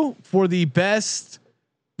review for the best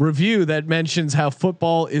review that mentions how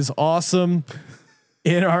football is awesome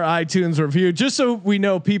in our iTunes review, just so we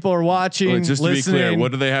know people are watching. Just listening. to be clear,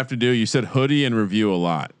 what do they have to do? You said hoodie and review a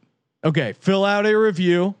lot. Okay, fill out a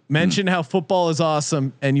review, mention how football is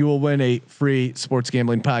awesome, and you will win a free Sports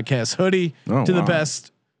Gambling Podcast hoodie the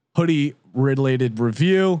best hoodie related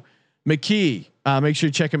review. McKee, make sure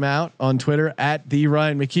you check him out on Twitter at the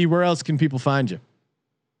Ryan McKee. Where else can people find you?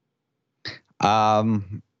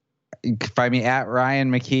 You can find me at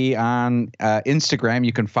Ryan McKee on Instagram.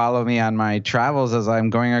 You can follow me on my travels as I'm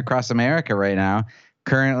going across America right now.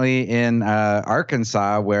 Currently in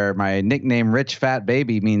Arkansas, where my nickname Rich Fat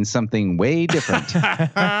Baby means something way different.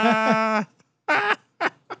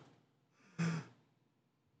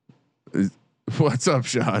 What's up,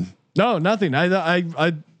 Sean? No, nothing. I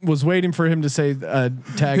was waiting for him to say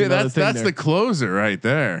tag. Yeah, that's the closer right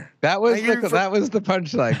there. That was the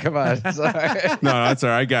punchline. Come on, sorry. No, that's all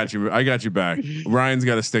right. I got you back. Ryan's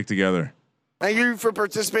got to stick together. Thank you for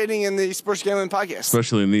participating in the Sports Gambling Podcast,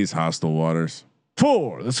 especially in these hostile waters.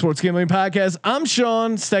 For the Sports Gambling Podcast, I'm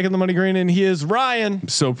Sean, stacking the money green, and he is Ryan. I'm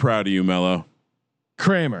so proud of you, Mello.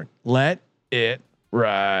 Kramer. Let it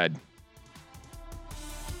ride.